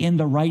take in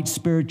the right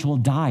spiritual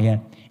diet,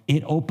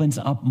 it opens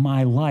up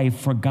my life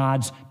for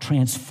God's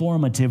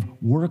transformative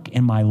work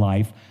in my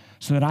life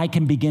so that I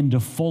can begin to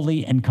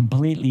fully and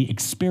completely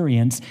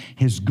experience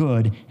his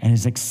good and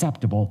his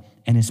acceptable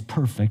and his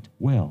perfect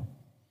will.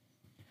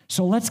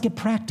 So let's get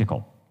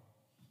practical.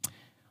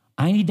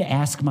 I need to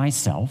ask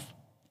myself,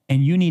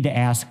 and you need to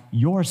ask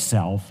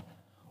yourself,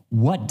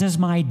 what does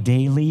my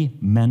daily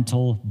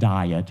mental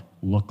diet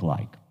look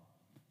like?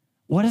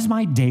 What does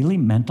my daily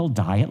mental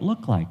diet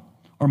look like?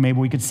 Or maybe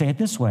we could say it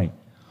this way.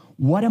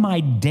 What am I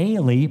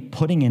daily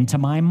putting into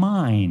my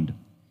mind?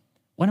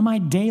 What am I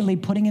daily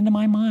putting into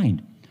my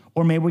mind?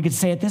 Or maybe we could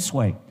say it this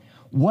way.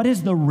 What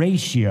is the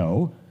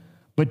ratio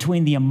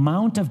between the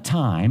amount of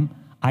time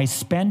I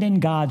spend in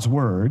God's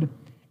word,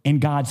 in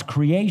God's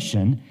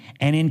creation,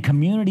 and in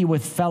community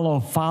with fellow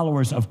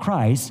followers of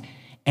Christ,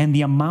 and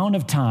the amount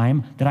of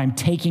time that I'm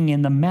taking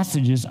in the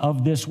messages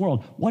of this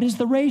world? What is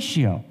the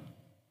ratio?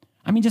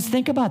 I mean, just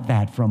think about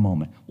that for a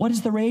moment. What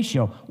is the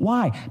ratio?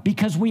 Why?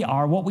 Because we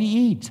are what we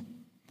eat.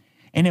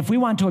 And if we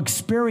want to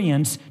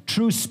experience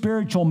true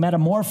spiritual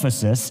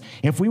metamorphosis,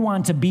 if we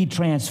want to be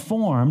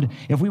transformed,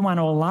 if we want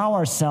to allow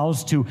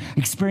ourselves to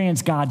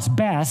experience God's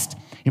best,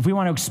 if we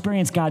want to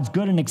experience God's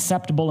good and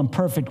acceptable and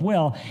perfect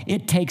will,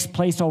 it takes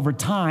place over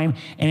time,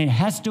 and it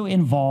has to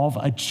involve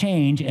a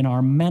change in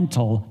our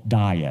mental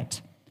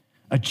diet.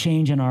 A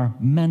change in our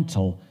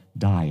mental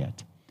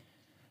diet.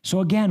 So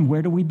again,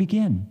 where do we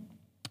begin?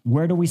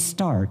 Where do we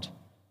start?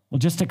 Well,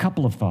 just a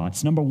couple of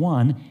thoughts. Number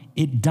one,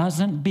 it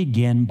doesn't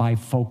begin by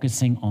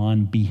focusing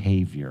on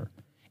behavior.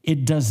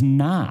 It does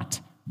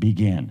not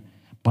begin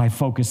by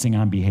focusing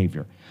on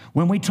behavior.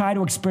 When we try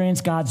to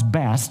experience God's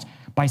best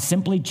by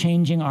simply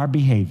changing our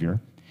behavior,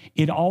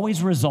 it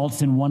always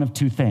results in one of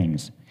two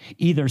things: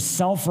 either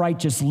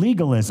self-righteous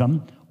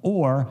legalism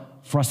or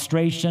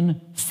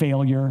frustration,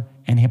 failure,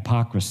 and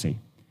hypocrisy.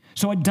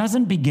 So it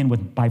doesn't begin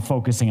by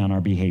focusing on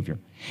our behavior.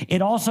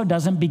 It also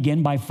doesn't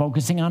begin by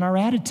focusing on our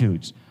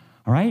attitudes,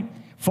 all right?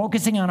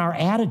 Focusing on our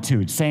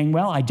attitudes, saying,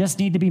 well, I just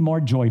need to be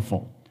more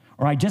joyful,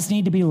 or I just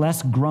need to be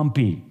less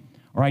grumpy,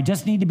 or I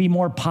just need to be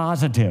more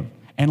positive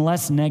and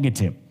less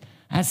negative.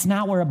 That's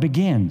not where it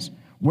begins.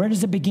 Where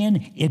does it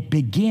begin? It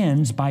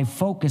begins by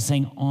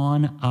focusing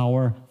on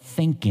our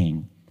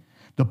thinking.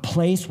 The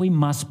place we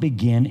must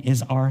begin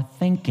is our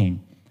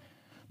thinking.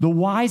 The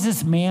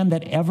wisest man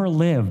that ever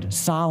lived,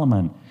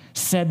 Solomon,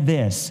 said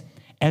this: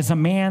 as a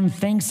man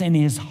thinks in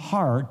his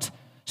heart,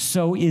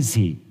 so is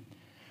he.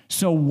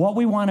 So what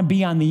we want to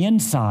be on the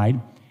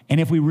inside, and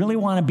if we really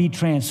want to be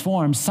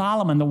transformed,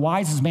 Solomon, the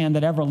wisest man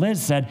that ever lived,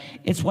 said,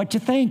 it's what you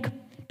think.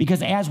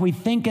 Because as we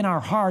think in our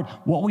heart,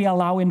 what we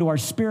allow into our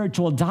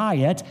spiritual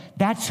diet,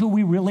 that's who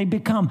we really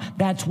become.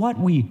 That's what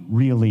we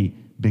really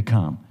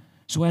become.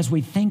 So as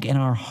we think in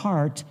our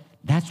heart,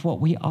 that's what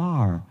we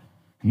are.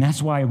 And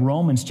that's why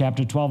Romans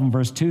chapter 12 and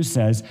verse 2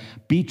 says,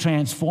 be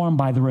transformed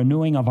by the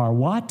renewing of our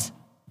what?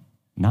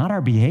 Not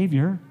our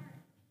behavior,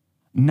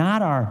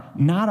 not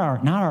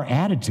our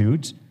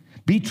attitudes.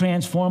 Be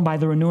transformed by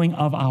the renewing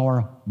of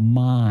our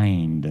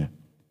mind.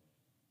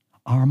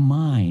 Our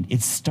mind.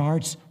 It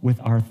starts with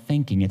our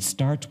thinking. It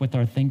starts with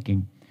our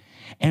thinking.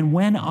 And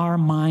when our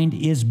mind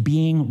is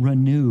being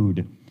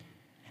renewed,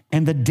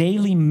 and the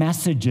daily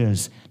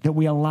messages that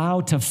we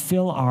allow to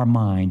fill our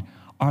mind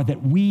are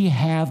that we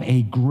have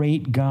a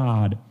great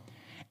God,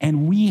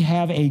 and we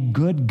have a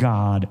good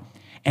God,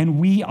 and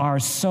we are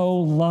so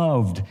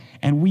loved,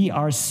 and we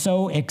are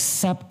so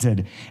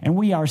accepted, and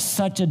we are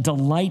such a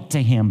delight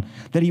to him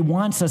that he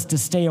wants us to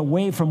stay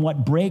away from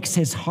what breaks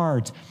his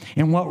heart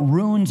and what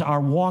ruins our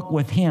walk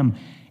with him.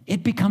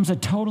 It becomes a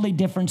totally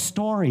different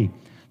story.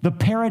 The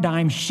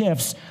paradigm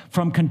shifts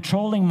from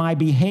controlling my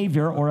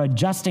behavior or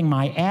adjusting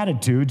my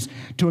attitudes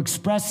to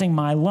expressing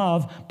my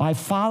love by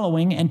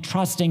following and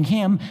trusting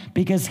him,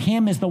 because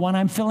him is the one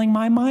I'm filling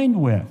my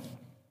mind with.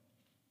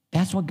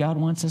 That's what God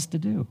wants us to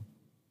do.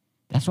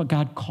 That's what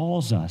God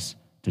calls us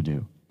to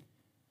do.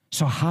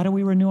 So how do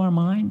we renew our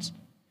minds?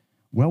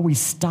 Well, we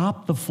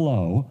stop the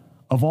flow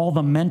of all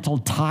the mental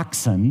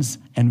toxins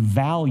and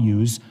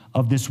values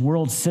of this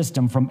world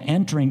system from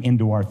entering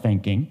into our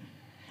thinking,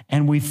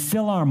 and we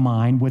fill our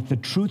mind with the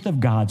truth of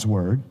God's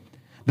word,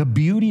 the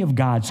beauty of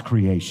God's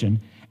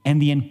creation,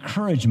 and the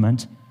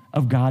encouragement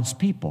of God's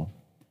people.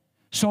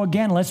 So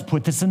again, let's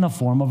put this in the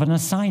form of an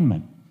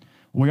assignment.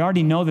 We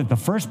already know that the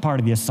first part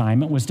of the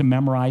assignment was to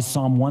memorize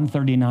Psalm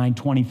 139,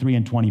 23,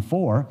 and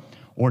 24,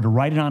 or to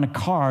write it on a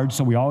card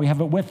so we always have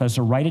it with us,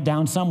 or write it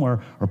down somewhere,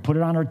 or put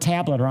it on our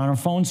tablet or on our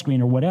phone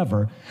screen or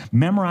whatever.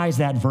 Memorize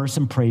that verse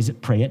and pray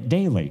it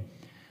daily.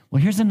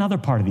 Well, here's another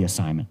part of the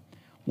assignment.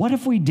 What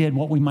if we did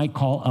what we might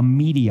call a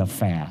media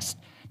fast?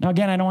 Now,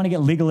 again, I don't want to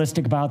get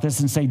legalistic about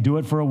this and say do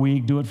it for a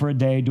week, do it for a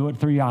day, do it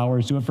 3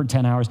 hours, do it for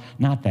 10 hours.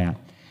 Not that.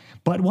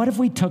 But what if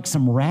we took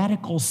some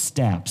radical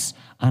steps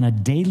on a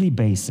daily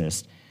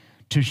basis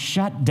to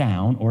shut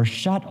down or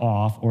shut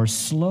off or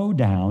slow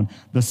down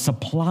the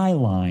supply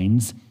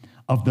lines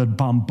of the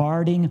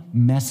bombarding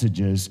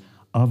messages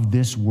of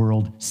this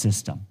world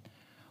system?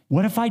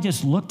 What if I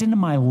just looked into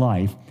my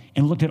life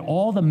and looked at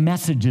all the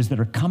messages that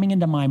are coming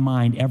into my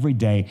mind every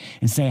day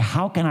and say,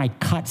 how can I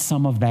cut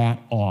some of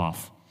that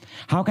off?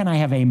 How can I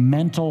have a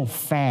mental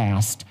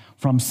fast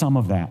from some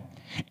of that?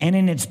 And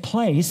in its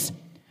place,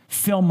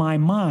 fill my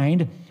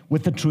mind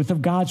with the truth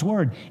of God's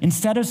word.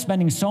 Instead of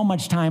spending so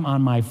much time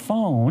on my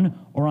phone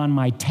or on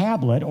my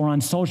tablet or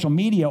on social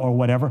media or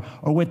whatever,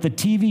 or with the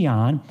TV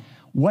on,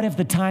 what if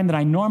the time that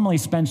I normally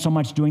spend so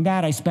much doing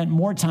that, I spent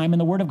more time in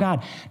the Word of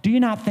God? Do you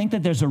not think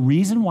that there's a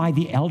reason why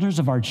the elders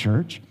of our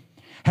church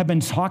have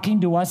been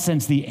talking to us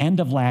since the end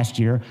of last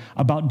year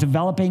about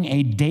developing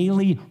a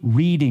daily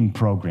reading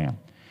program?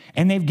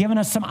 And they've given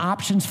us some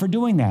options for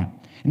doing that.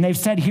 And they've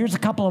said, here's a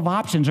couple of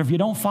options, or if you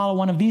don't follow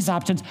one of these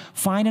options,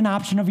 find an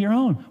option of your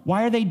own.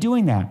 Why are they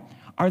doing that?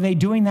 Are they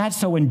doing that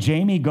so when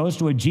Jamie goes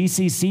to a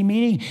GCC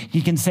meeting,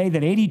 he can say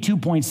that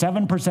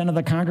 82.7% of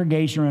the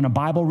congregation are in a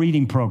Bible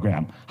reading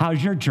program?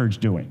 How's your church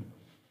doing?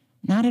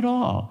 Not at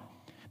all.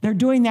 They're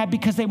doing that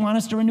because they want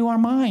us to renew our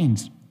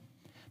minds.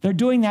 They're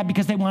doing that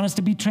because they want us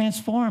to be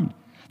transformed.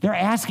 They're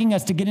asking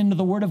us to get into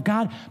the Word of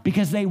God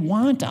because they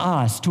want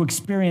us to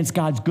experience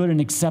God's good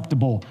and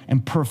acceptable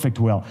and perfect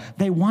will.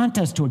 They want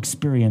us to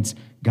experience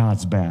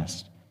God's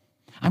best.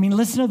 I mean,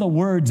 listen to the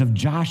words of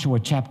Joshua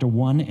chapter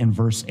 1 and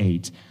verse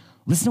 8.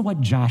 Listen to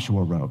what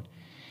Joshua wrote.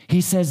 He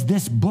says,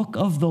 this book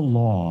of the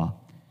law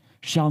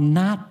shall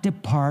not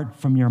depart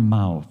from your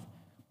mouth,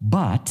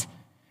 but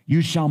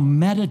you shall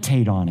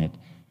meditate on it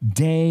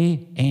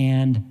day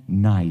and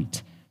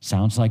night.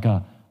 Sounds like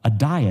a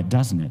diet,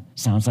 doesn't it?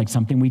 Sounds like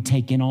something we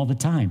take in all the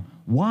time.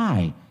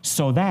 Why?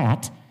 So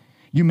that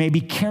you may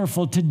be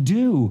careful to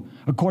do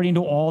according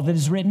to all that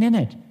is written in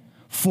it.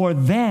 For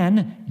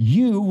then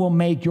you will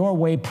make your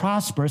way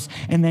prosperous,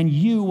 and then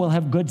you will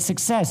have good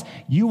success.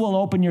 You will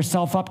open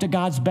yourself up to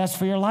God's best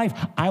for your life.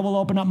 I will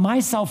open up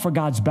myself for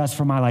God's best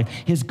for my life,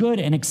 his good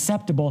and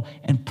acceptable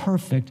and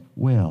perfect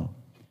will.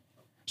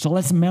 So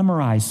let's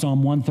memorize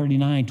Psalm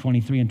 139,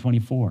 23, and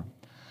 24.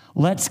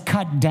 Let's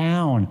cut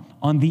down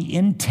on the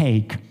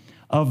intake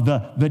of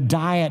the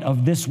diet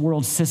of this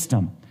world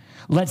system.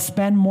 Let's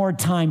spend more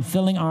time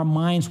filling our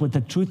minds with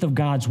the truth of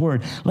God's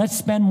word. Let's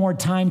spend more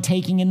time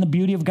taking in the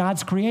beauty of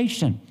God's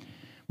creation.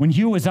 When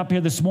Hugh was up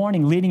here this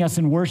morning leading us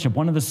in worship,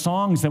 one of the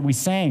songs that we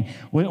sang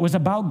was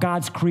about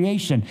God's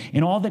creation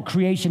and all that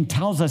creation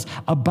tells us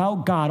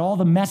about God, all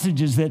the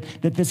messages that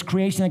this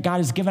creation that God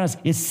has given us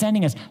is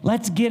sending us.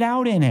 Let's get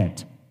out in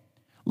it.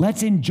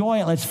 Let's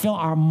enjoy it. Let's fill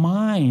our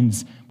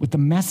minds with the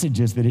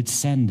messages that it's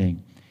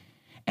sending.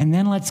 And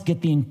then let's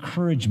get the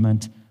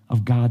encouragement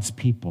of God's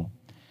people.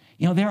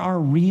 You know, there are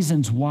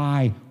reasons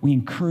why we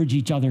encourage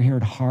each other here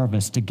at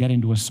Harvest to get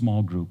into a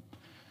small group.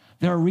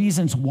 There are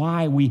reasons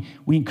why we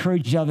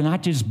encourage each other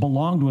not to just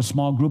belong to a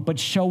small group, but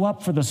show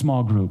up for the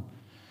small group,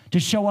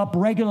 to show up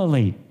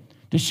regularly,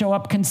 to show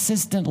up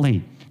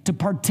consistently, to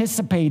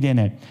participate in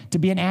it, to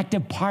be an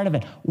active part of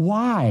it.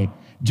 Why?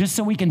 Just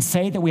so we can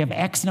say that we have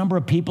X number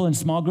of people in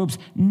small groups?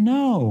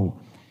 No.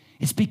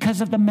 It's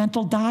because of the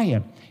mental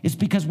diet. It's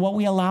because what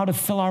we allow to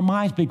fill our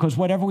minds, because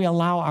whatever we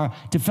allow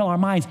to fill our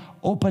minds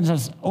opens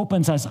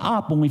us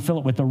up when we fill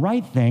it with the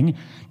right thing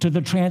to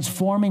the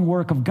transforming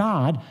work of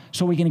God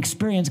so we can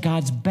experience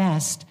God's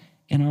best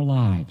in our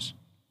lives.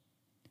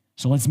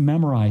 So let's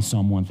memorize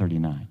Psalm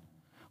 139.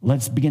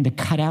 Let's begin to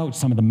cut out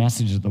some of the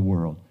messages of the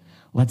world.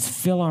 Let's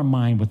fill our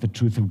mind with the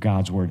truth of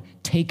God's word.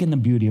 Take in the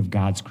beauty of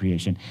God's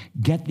creation.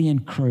 Get the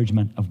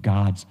encouragement of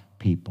God's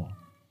people.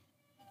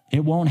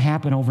 It won't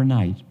happen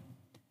overnight.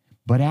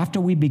 But after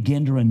we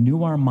begin to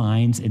renew our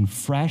minds in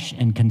fresh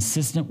and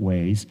consistent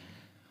ways,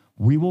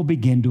 we will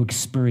begin to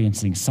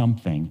experiencing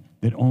something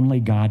that only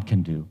God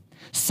can do,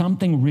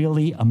 something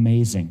really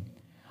amazing.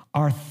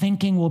 Our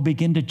thinking will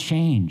begin to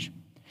change.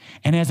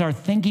 And as our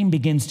thinking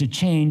begins to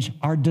change,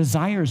 our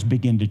desires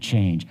begin to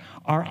change.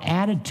 Our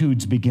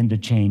attitudes begin to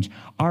change.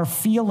 Our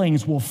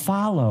feelings will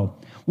follow.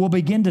 We'll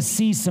begin to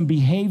see some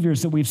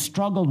behaviors that we've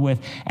struggled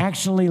with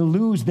actually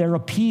lose their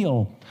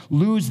appeal,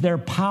 lose their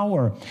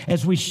power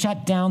as we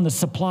shut down the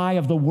supply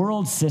of the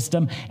world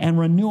system and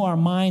renew our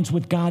minds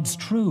with God's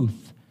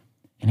truth.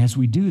 And as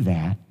we do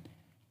that,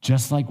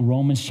 just like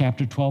Romans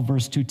chapter 12,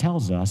 verse 2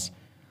 tells us,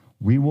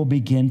 we will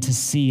begin to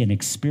see and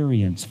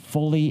experience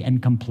fully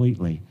and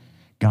completely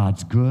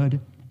God's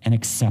good and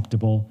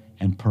acceptable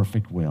and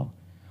perfect will.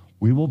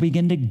 We will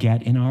begin to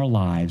get in our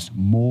lives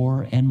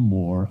more and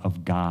more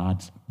of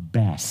God's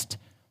best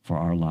for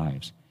our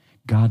lives.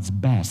 God's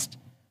best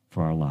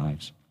for our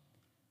lives.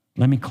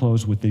 Let me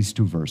close with these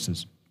two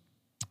verses.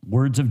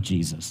 Words of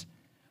Jesus,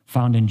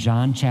 found in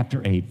John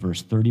chapter 8,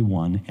 verse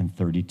 31 and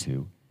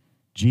 32.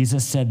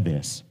 Jesus said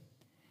this,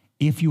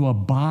 "If you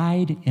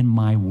abide in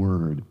my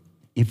word,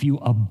 if you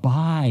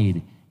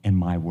abide in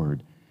my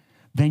word,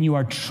 then you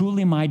are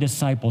truly my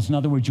disciples." In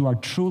other words, you are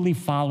truly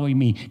following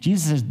me.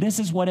 Jesus says, this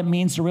is what it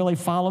means to really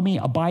follow me,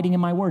 abiding in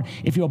my word.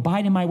 If you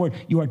abide in my word,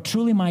 you are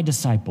truly my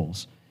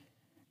disciples,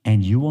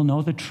 and you will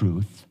know the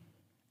truth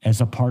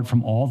as apart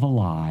from all the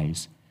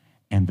lies,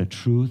 and the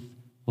truth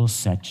will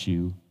set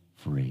you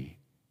free.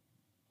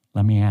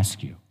 Let me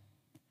ask you,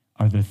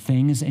 are there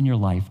things in your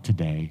life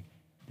today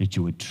that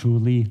you would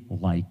truly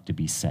like to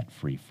be set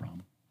free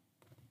from?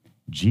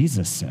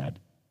 Jesus said,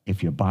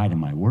 if you abide in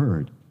my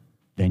word,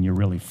 then you're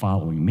really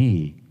following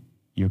me.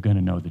 You're going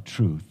to know the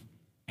truth,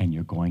 and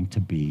you're going to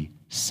be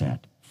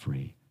set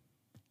free.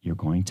 You're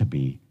going to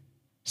be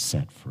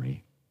set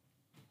free.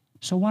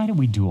 So why do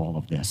we do all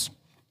of this?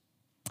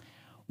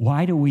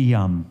 Why do we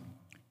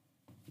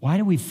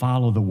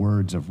follow the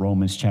words of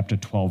Romans chapter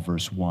 12,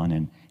 verse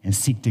 1 and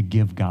seek to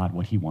give God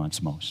what he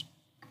wants most?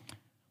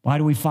 Why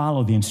do we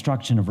follow the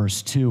instruction of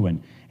verse 2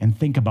 and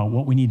think about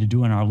what we need to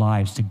do in our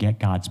lives to get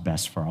God's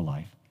best for our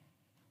life?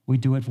 We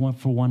do it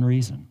for one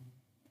reason.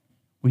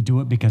 We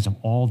do it because of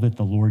all that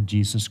the Lord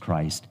Jesus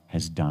Christ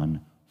has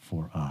done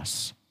for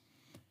us.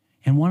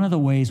 And one of the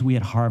ways we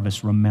at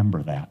Harvest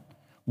remember that,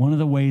 one of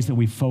the ways that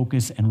we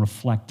focus and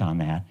reflect on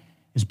that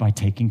is by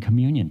taking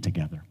communion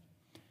together.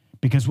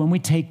 Because when we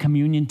take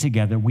communion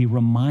together, we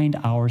remind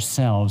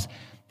ourselves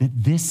that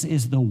this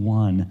is the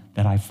one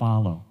that I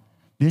follow.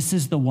 This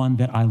is the one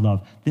that I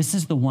love. This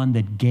is the one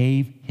that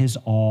gave his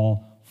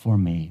all for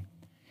me.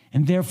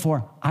 And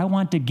therefore, I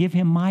want to give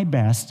him my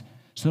best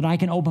so that I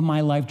can open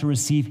my life to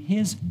receive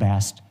his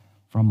best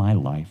from my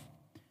life.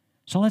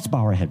 So let's bow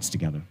our heads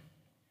together.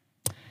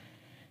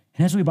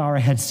 And as we bow our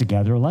heads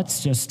together,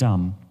 let's just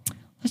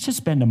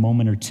spend a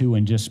moment or two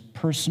in just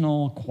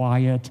personal,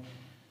 quiet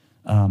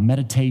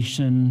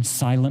meditation,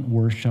 silent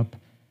worship,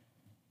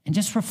 and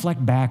just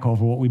reflect back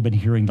over what we've been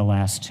hearing the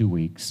last 2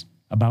 weeks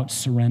about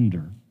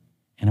surrender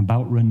and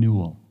about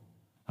renewal,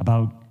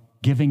 about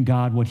giving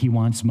God what he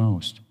wants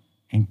most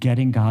and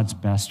getting God's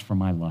best for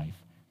my life.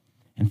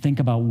 And think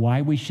about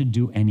why we should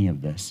do any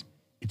of this.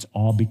 It's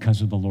all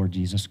because of the Lord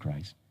Jesus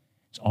Christ.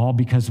 It's all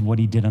because of what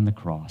he did on the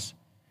cross.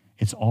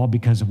 It's all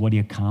because of what he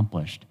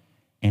accomplished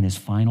and his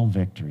final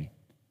victory,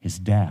 his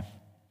death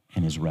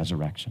and his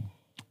resurrection.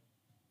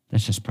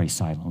 Let's just pray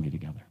silently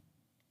together.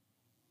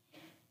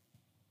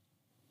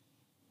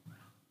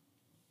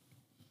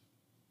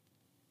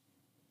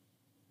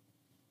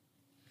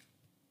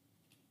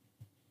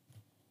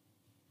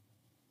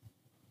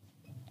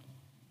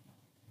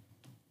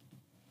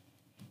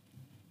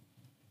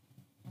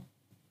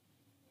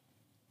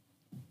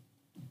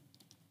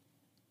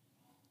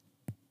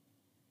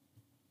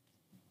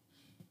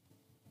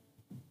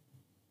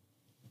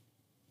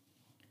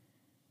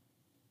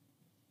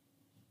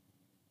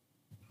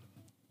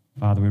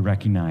 Father, we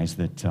recognize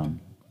that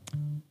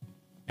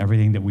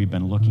everything that we've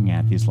been looking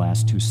at these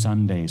last 2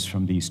 Sundays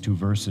from these 2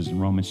 verses in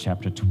Romans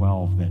chapter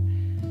 12,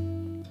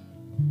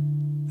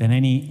 that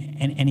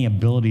any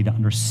ability to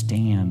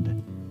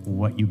understand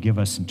what you give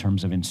us in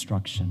terms of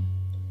instruction,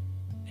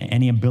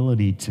 any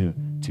ability to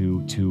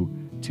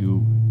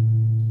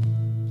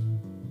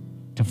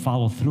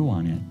follow through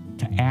on it,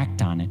 to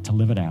act on it, to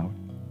live it out,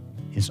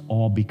 is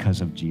all because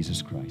of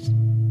Jesus Christ.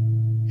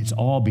 It's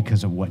all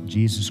because of what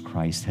Jesus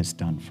Christ has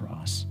done for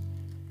us.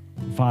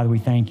 Father, we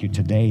thank you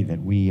today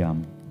that we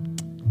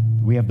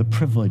have the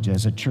privilege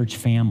as a church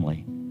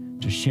family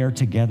to share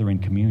together in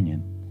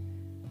communion,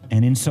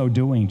 and in so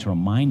doing to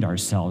remind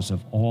ourselves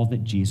of all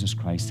that Jesus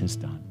Christ has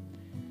done.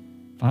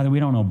 Father, we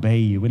don't obey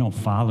you, we don't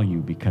follow you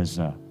because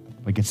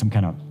we get some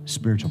kind of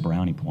spiritual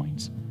brownie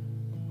points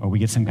or we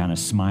get some kind of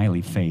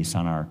smiley face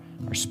on our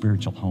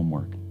spiritual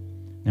homework.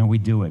 No, we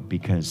do it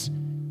because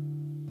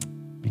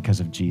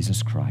of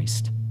Jesus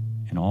Christ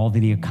and all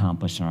that he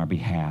accomplished on our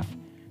behalf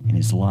in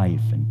his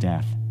life and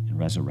death and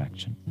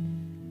resurrection.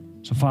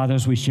 So, Father,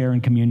 as we share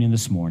in communion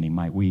this morning,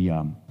 might we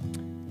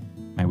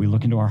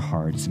look into our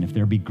hearts, and if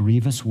there be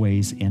grievous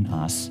ways in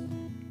us,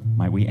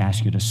 might we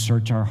ask you to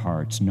search our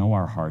hearts, know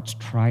our hearts,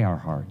 try our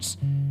hearts.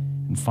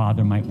 And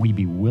Father, might we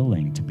be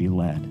willing to be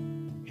led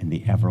in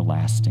the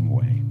everlasting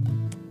way.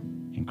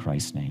 In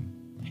Christ's name,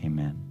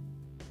 amen.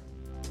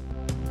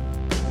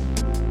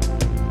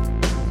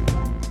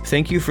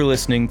 Thank you for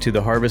listening to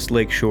the Harvest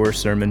Lakeshore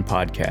Sermon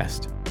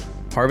Podcast.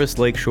 Harvest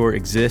Lakeshore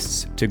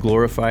exists to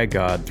glorify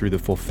God through the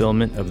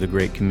fulfillment of the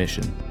Great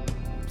Commission.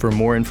 For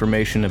more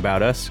information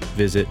about us,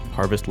 visit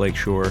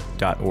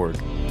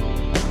harvestlakeshore.org.